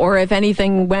wrong, or if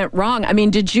anything went wrong. I mean,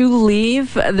 did you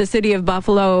leave the city of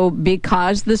Buffalo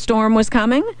because the storm was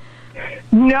coming?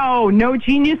 No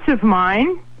genius of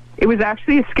mine. It was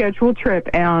actually a scheduled trip,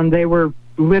 and they were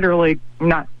literally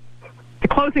not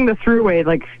closing the thruway.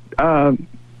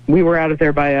 We were out of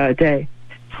there by a day.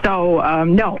 So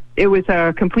no, it was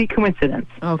a complete coincidence.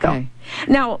 Okay.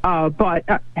 So, now, but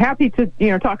happy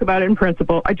to talk about it in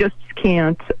principle. I just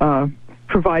can't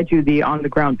provide you the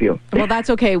on-the-ground view. Well, that's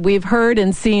okay. We've heard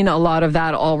and seen a lot of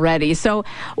that already. So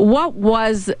what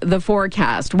was the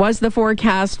forecast? Was the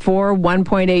forecast for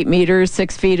 1.8 meters,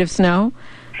 6 feet of snow?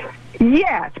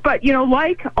 Yes, but,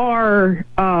 like our,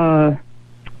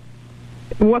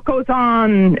 what goes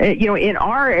on, in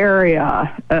our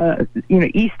area,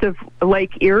 east of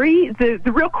Lake Erie,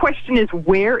 the real question is,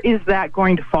 where is that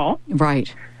going to fall?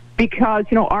 Right. Because,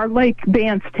 our lake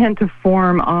bands tend to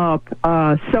form up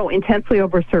so intensely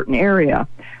over a certain area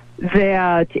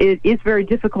that it is very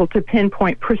difficult to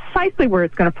pinpoint precisely where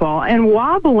it's going to fall. And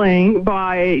wobbling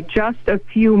by just a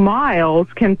few miles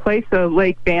can place a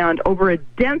lake band over a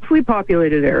densely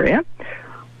populated area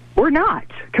or not,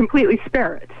 completely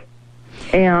spare it.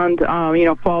 And,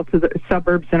 fall to the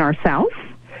suburbs in our south.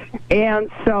 And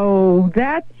so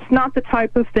that's not the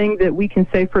type of thing that we can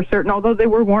say for certain, although they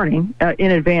were warning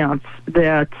in advance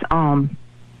that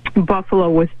Buffalo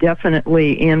was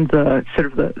definitely in the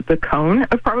sort of the cone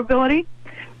of probability.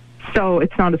 So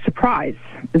it's not a surprise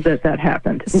that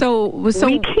happened. So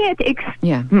we can't.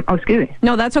 Excuse me.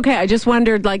 No, that's okay. I just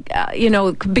wondered,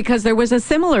 because there was a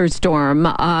similar storm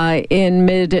in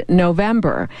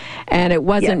mid-November, and it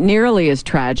wasn't nearly as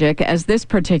tragic as this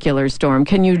particular storm.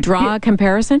 Can you draw a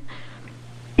comparison?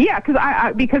 Yeah,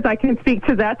 because I can speak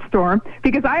to that storm,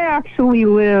 because I actually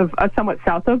live somewhat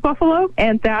south of Buffalo,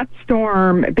 and that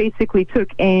storm basically took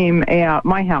aim at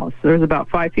my house. There was about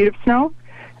 5 feet of snow,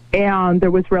 and there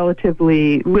was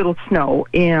relatively little snow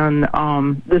in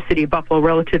the city of Buffalo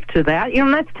relative to that.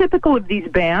 And that's typical of these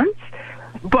bands,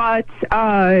 but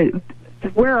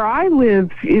where I live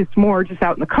is more just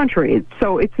out in the country,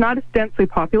 so it's not as densely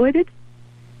populated.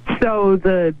 So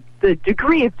the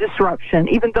degree of disruption,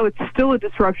 even though it's still a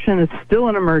disruption, is still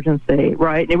an emergency,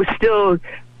 right? And it was still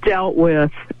dealt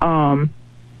with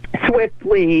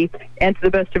swiftly and to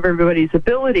the best of everybody's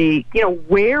ability.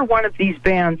 Where one of these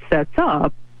bands sets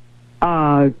up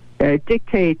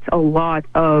dictates a lot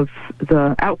of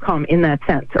the outcome in that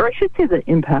sense, or I should say the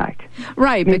impact.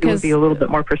 Right, maybe because it would be a little bit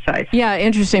more precise. Yeah,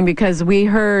 interesting, because we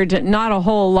heard not a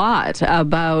whole lot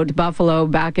about Buffalo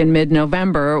back in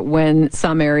mid-November when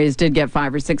some areas did get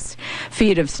 5 or 6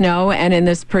 feet of snow, and in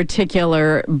this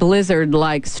particular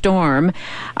blizzard-like storm,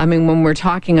 I mean, when we're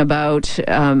talking about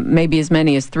maybe as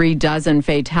many as 36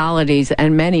 fatalities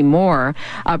and many more,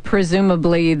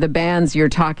 presumably the bands you're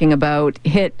talking about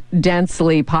hit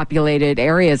densely populated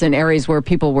areas and areas where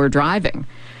people were driving.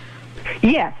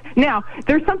 Yes. Now,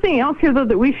 there's something else here, though,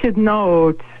 that we should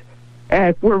note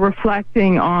as we're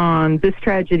reflecting on this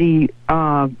tragedy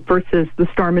versus the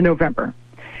storm in November.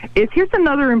 Here's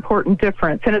another important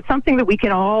difference, and it's something that we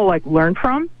can all learn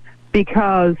from,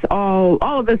 because all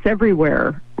of us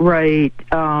everywhere, right,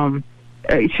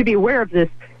 should be aware of this.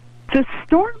 The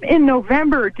storm in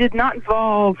November did not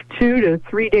involve 2 to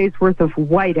 3 days worth of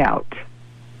whiteout.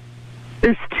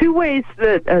 There's two ways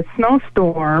that a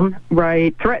snowstorm,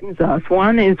 right, threatens us.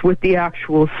 One is with the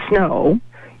actual snow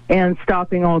and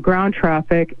stopping all ground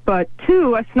traffic. But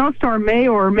two, a snowstorm may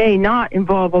or may not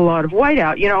involve a lot of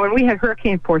whiteout. And we had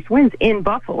hurricane force winds in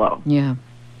Buffalo. Yeah.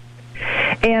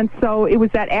 And so it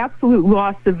was that absolute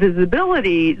loss of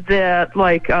visibility that,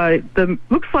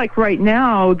 looks like right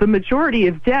now, the majority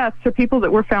of deaths are people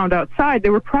that were found outside. They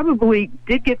were probably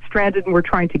did get stranded and were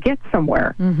trying to get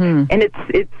somewhere. Mm-hmm. And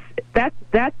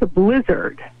that's a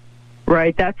blizzard,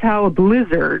 right? That's how a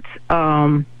blizzard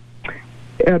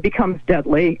becomes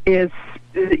deadly. Is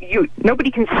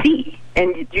nobody can see,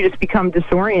 and you just become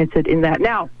disoriented in that.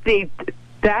 Now,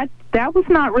 that was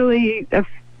not really a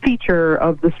feature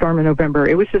of the storm in November.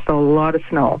 It was just a lot of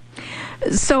snow.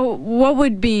 So what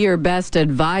would be your best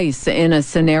advice in a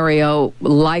scenario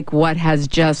like what has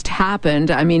just happened?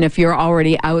 I mean, if you're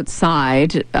already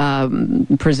outside,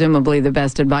 presumably the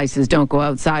best advice is don't go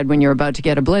outside when you're about to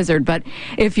get a blizzard. But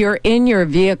if you're in your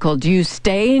vehicle, do you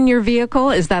stay in your vehicle?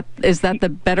 Is that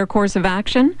the better course of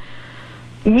action?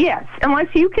 Yes, unless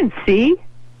you can see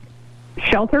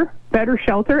better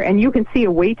shelter, and you can see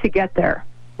a way to get there.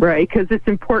 Right, because it's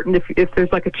important if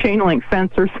there's like a chain link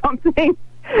fence or something,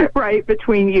 right,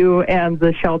 between you and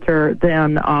the shelter,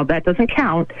 then that doesn't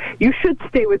count. You should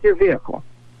stay with your vehicle,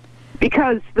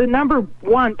 because the number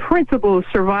one principle of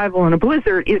survival in a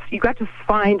blizzard is you got to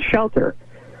find shelter.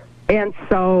 And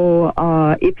so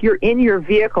if you're in your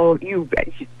vehicle,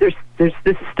 this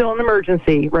is still an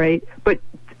emergency, right? But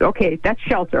okay, that's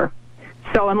shelter.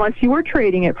 So unless you were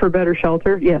trading it for better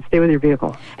shelter, yes, stay with your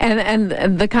vehicle.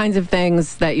 And the kinds of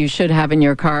things that you should have in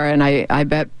your car, and I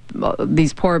bet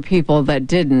these poor people that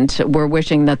didn't were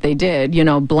wishing that they did,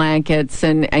 blankets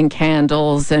and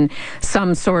candles and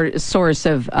some source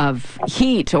of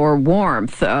heat or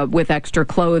warmth with extra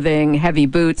clothing, heavy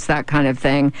boots, that kind of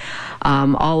thing.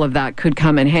 All of that could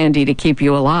come in handy to keep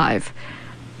you alive.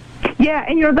 Yeah,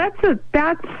 and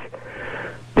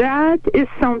that is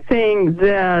something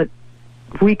that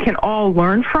we can all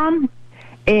learn from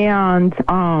and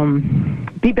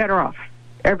be better off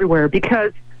everywhere,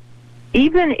 because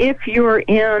even if you're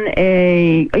in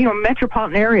a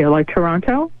metropolitan area like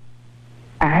Toronto,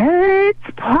 it's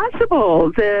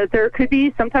possible that there could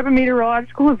be some type of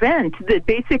meteorological event that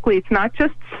basically it's not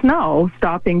just snow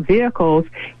stopping vehicles,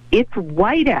 it's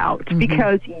whiteout, mm-hmm.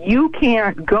 because you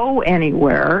can't go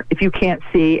anywhere if you can't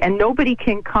see, and nobody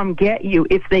can come get you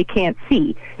if they can't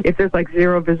see, if there's like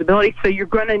zero visibility. So you're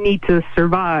going to need to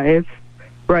survive,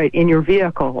 right, in your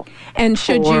vehicle. And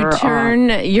should you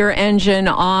turn your engine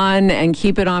on and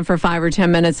keep it on for 5 or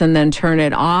 10 minutes and then turn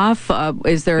it off?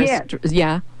 Is there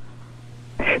yeah?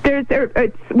 Well,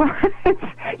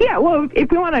 if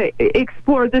we want to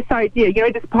explore this idea,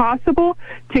 it is possible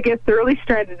to get thoroughly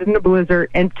stranded in a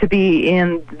blizzard and to be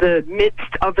in the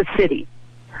midst of a city.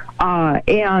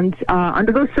 And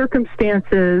under those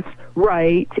circumstances,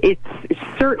 right, it's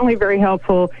certainly very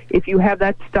helpful if you have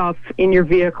that stuff in your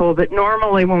vehicle that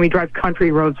normally when we drive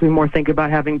country roads, we more think about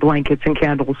having blankets and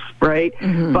candles, right?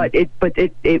 Mm-hmm. But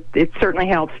it certainly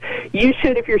helps. You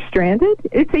should, if you're stranded,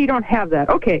 let's say you don't have that.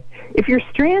 Okay, if you're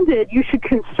stranded, you should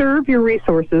conserve your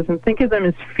resources and think of them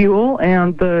as fuel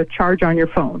and the charge on your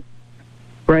phone,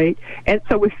 right? And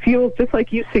so with fuel, just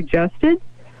like you suggested,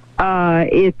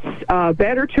 it's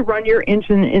better to run your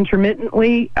engine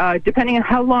intermittently, depending on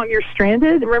how long you're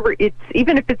stranded. Remember,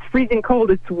 even if it's freezing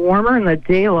cold, it's warmer in the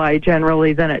daylight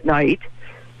generally than at night.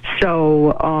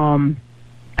 So,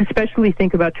 especially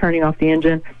think about turning off the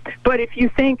engine. But if you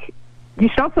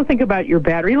should also think about your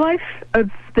battery life of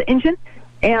the engine.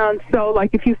 And so,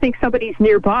 like, if you think somebody's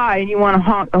nearby and you want to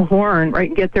honk a horn, right,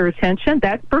 and get their attention,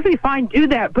 that's perfectly fine. Do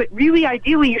that. But really,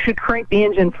 ideally, you should crank the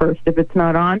engine first if it's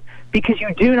not on, because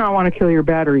you do not want to kill your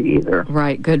battery either.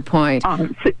 Right. Good point.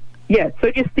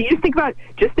 So just think about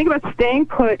staying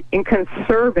put and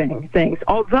conserving things.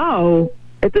 Although,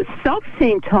 at the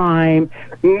same time,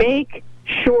 make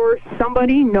sure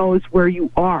somebody knows where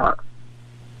you are.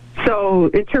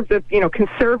 So in terms of,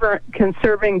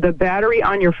 conserving the battery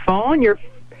on your phone,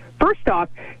 first off,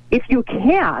 if you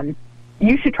can,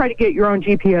 you should try to get your own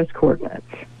GPS coordinates,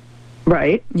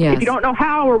 right? Yes. If you don't know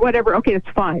how or whatever, okay,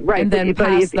 that's fine, right? And then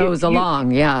pass those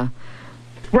along, yeah.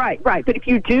 Right. But if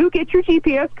you do get your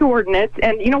GPS coordinates,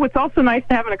 and what's also nice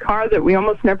to have in a car that we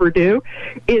almost never do,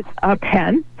 is a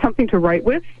pen, something to write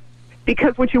with.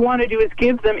 Because what you want to do is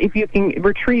give them, if you can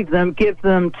retrieve them, give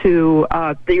them to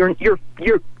your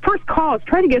first call is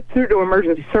try to get through to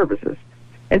emergency services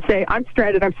and say, I'm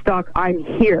stranded, I'm stuck, I'm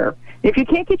here. If you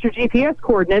can't get your GPS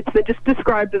coordinates, then just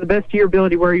describe to the best of your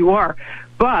ability where you are.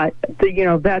 But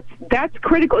that's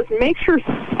critical. Is make sure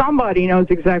somebody knows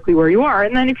exactly where you are,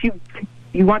 and then if you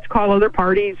want to call other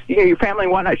parties, your family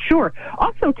and whatnot, sure.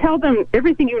 Also tell them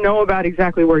everything you know about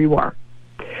exactly where you are.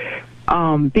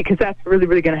 because that's really,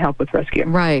 really going to help with rescue.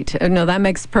 Right. No, that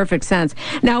makes perfect sense.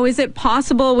 Now, is it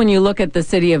possible when you look at the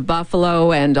city of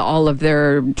Buffalo and all of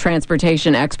their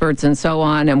transportation experts and so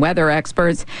on and weather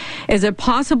experts, is it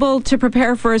possible to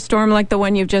prepare for a storm like the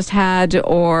one you've just had,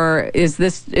 or is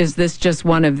this just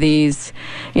one of these,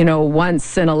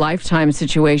 once in a lifetime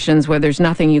situations where there's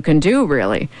nothing you can do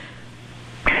really?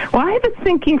 Well, I have a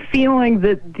sinking feeling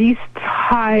that these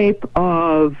type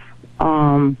of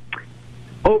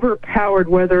overpowered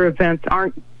weather events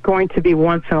aren't going to be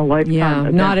once in a lifetime. Yeah,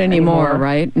 not anymore,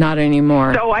 right? Not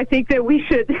anymore. So I think that we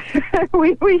should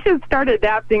we should start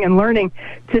adapting and learning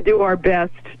to do our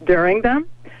best during them,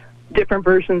 different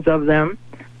versions of them.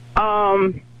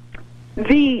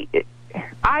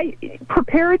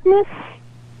 Preparedness.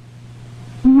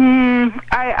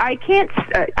 I can't.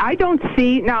 I don't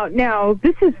see now.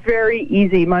 This is very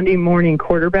easy Monday morning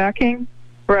quarterbacking,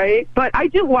 right? But I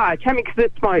do watch. Because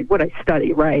it's what I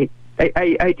study, right?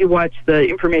 I do watch the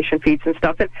information feeds and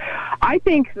stuff, and I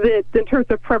think that in terms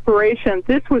of preparation,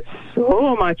 this was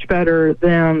so much better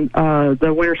than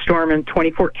the winter storm in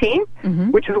 2014,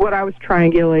 which is what I was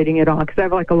triangulating it on, because I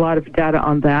have a lot of data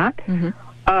on that.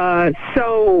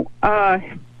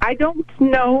 I don't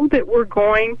know that we're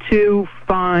going to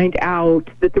find out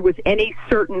that there was any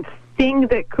certain thing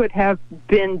that could have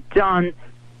been done.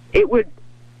 It would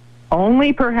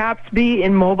only perhaps be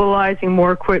in mobilizing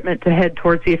more equipment to head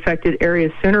towards the affected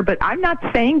areas sooner. But I'm not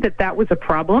saying that was a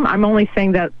problem. I'm only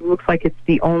saying that looks like it's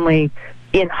the only,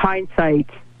 in hindsight,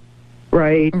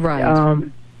 right.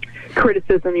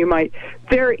 Criticism you might.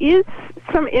 There is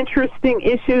some interesting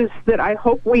issues that I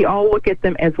hope we all look at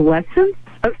them as lessons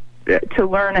to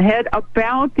learn ahead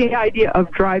about the idea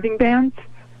of driving bans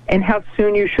and how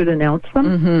soon you should announce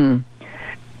them.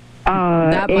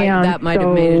 That might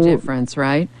have made a difference,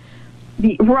 right?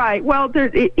 Right. Well,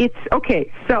 it's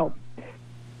okay. So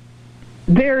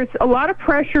there's a lot of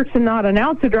pressure to not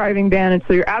announce a driving ban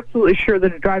until you're absolutely sure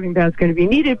that a driving ban is going to be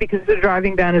needed, because the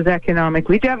driving ban is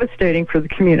economically devastating for the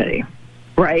community,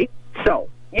 right? So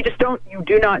you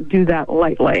do not do that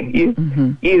lightly.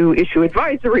 You issue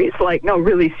advisories like, no,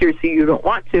 really, seriously, you don't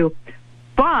want to.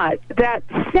 But that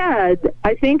said,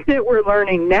 I think that we're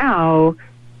learning now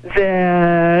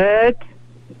that,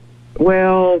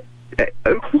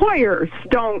 employers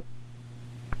don't,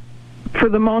 for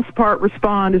the most part,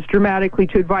 respond as dramatically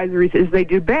to advisories as they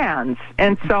do bans.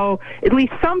 And so at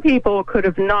least some people could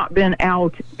have not been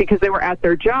out because they were at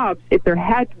their jobs if there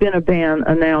had been a ban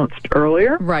announced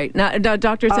earlier. Right. Now,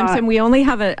 Dr. Simpson, we only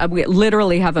have we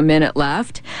literally have a minute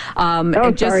left.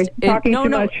 Sorry. Talking too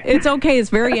much. It's okay. It's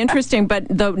very interesting. But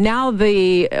now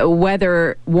the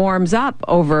weather warms up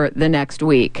over the next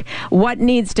week. What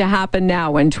needs to happen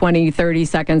now in 20, 30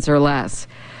 seconds or less?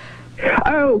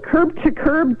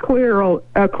 Curb-to-curb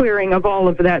clearing of all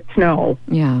of that snow.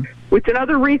 Yeah. Which is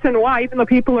another reason why, even though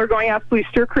people are going absolutely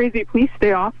stir-crazy, please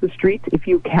stay off the streets if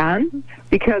you can,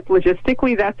 because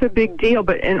logistically that's a big deal.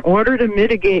 But in order to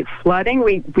mitigate flooding,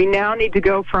 we now need to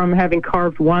go from having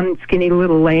carved one skinny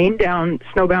little lane down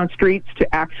snowbound streets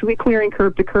to actually clearing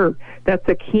curb-to-curb. That's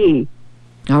a key.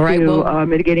 All right, to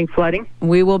mitigating flooding.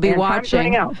 We will be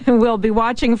watching. We'll be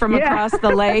watching from across the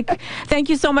lake. Thank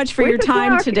you so much for your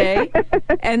time today,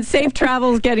 and safe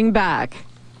travels getting back.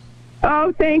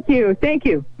 Oh, thank you. Thank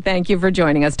you. Thank you for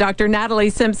joining us. Dr. Natalie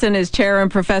Simpson is Chair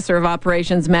and Professor of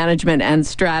Operations Management and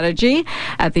Strategy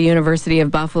at the University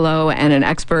of Buffalo and an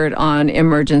expert on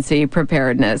emergency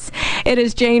preparedness. It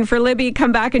is Jane for Libby.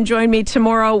 Come back and join me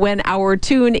tomorrow when our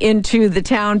Tune Into the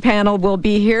Town panel will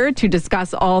be here to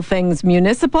discuss all things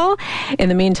municipal. In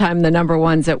the meantime, the number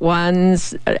one's at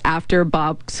 1's after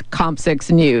Bob's Comp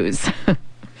 6 News.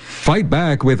 Fight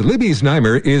Back with Libby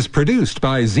Znaimer is produced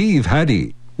by Zeev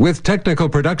Hadi, with technical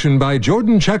production by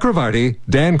Jordan Chakravarti,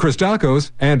 Dan Christakos,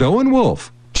 and Owen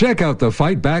Wolf. Check out the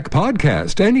Fight Back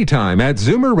podcast anytime at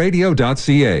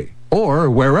zoomerradio.ca or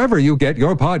wherever you get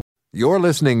your podcast. You're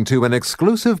listening to an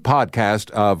exclusive podcast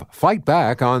of Fight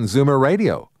Back on Zoomer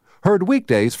Radio. Heard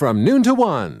weekdays from noon to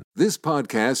 1. This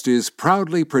podcast is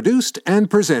proudly produced and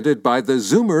presented by the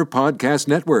Zoomer Podcast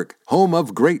Network, home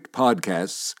of great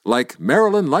podcasts like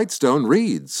Marilyn Lightstone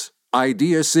Reads,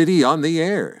 Idea City on the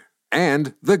Air,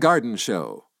 and The Garden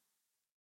Show.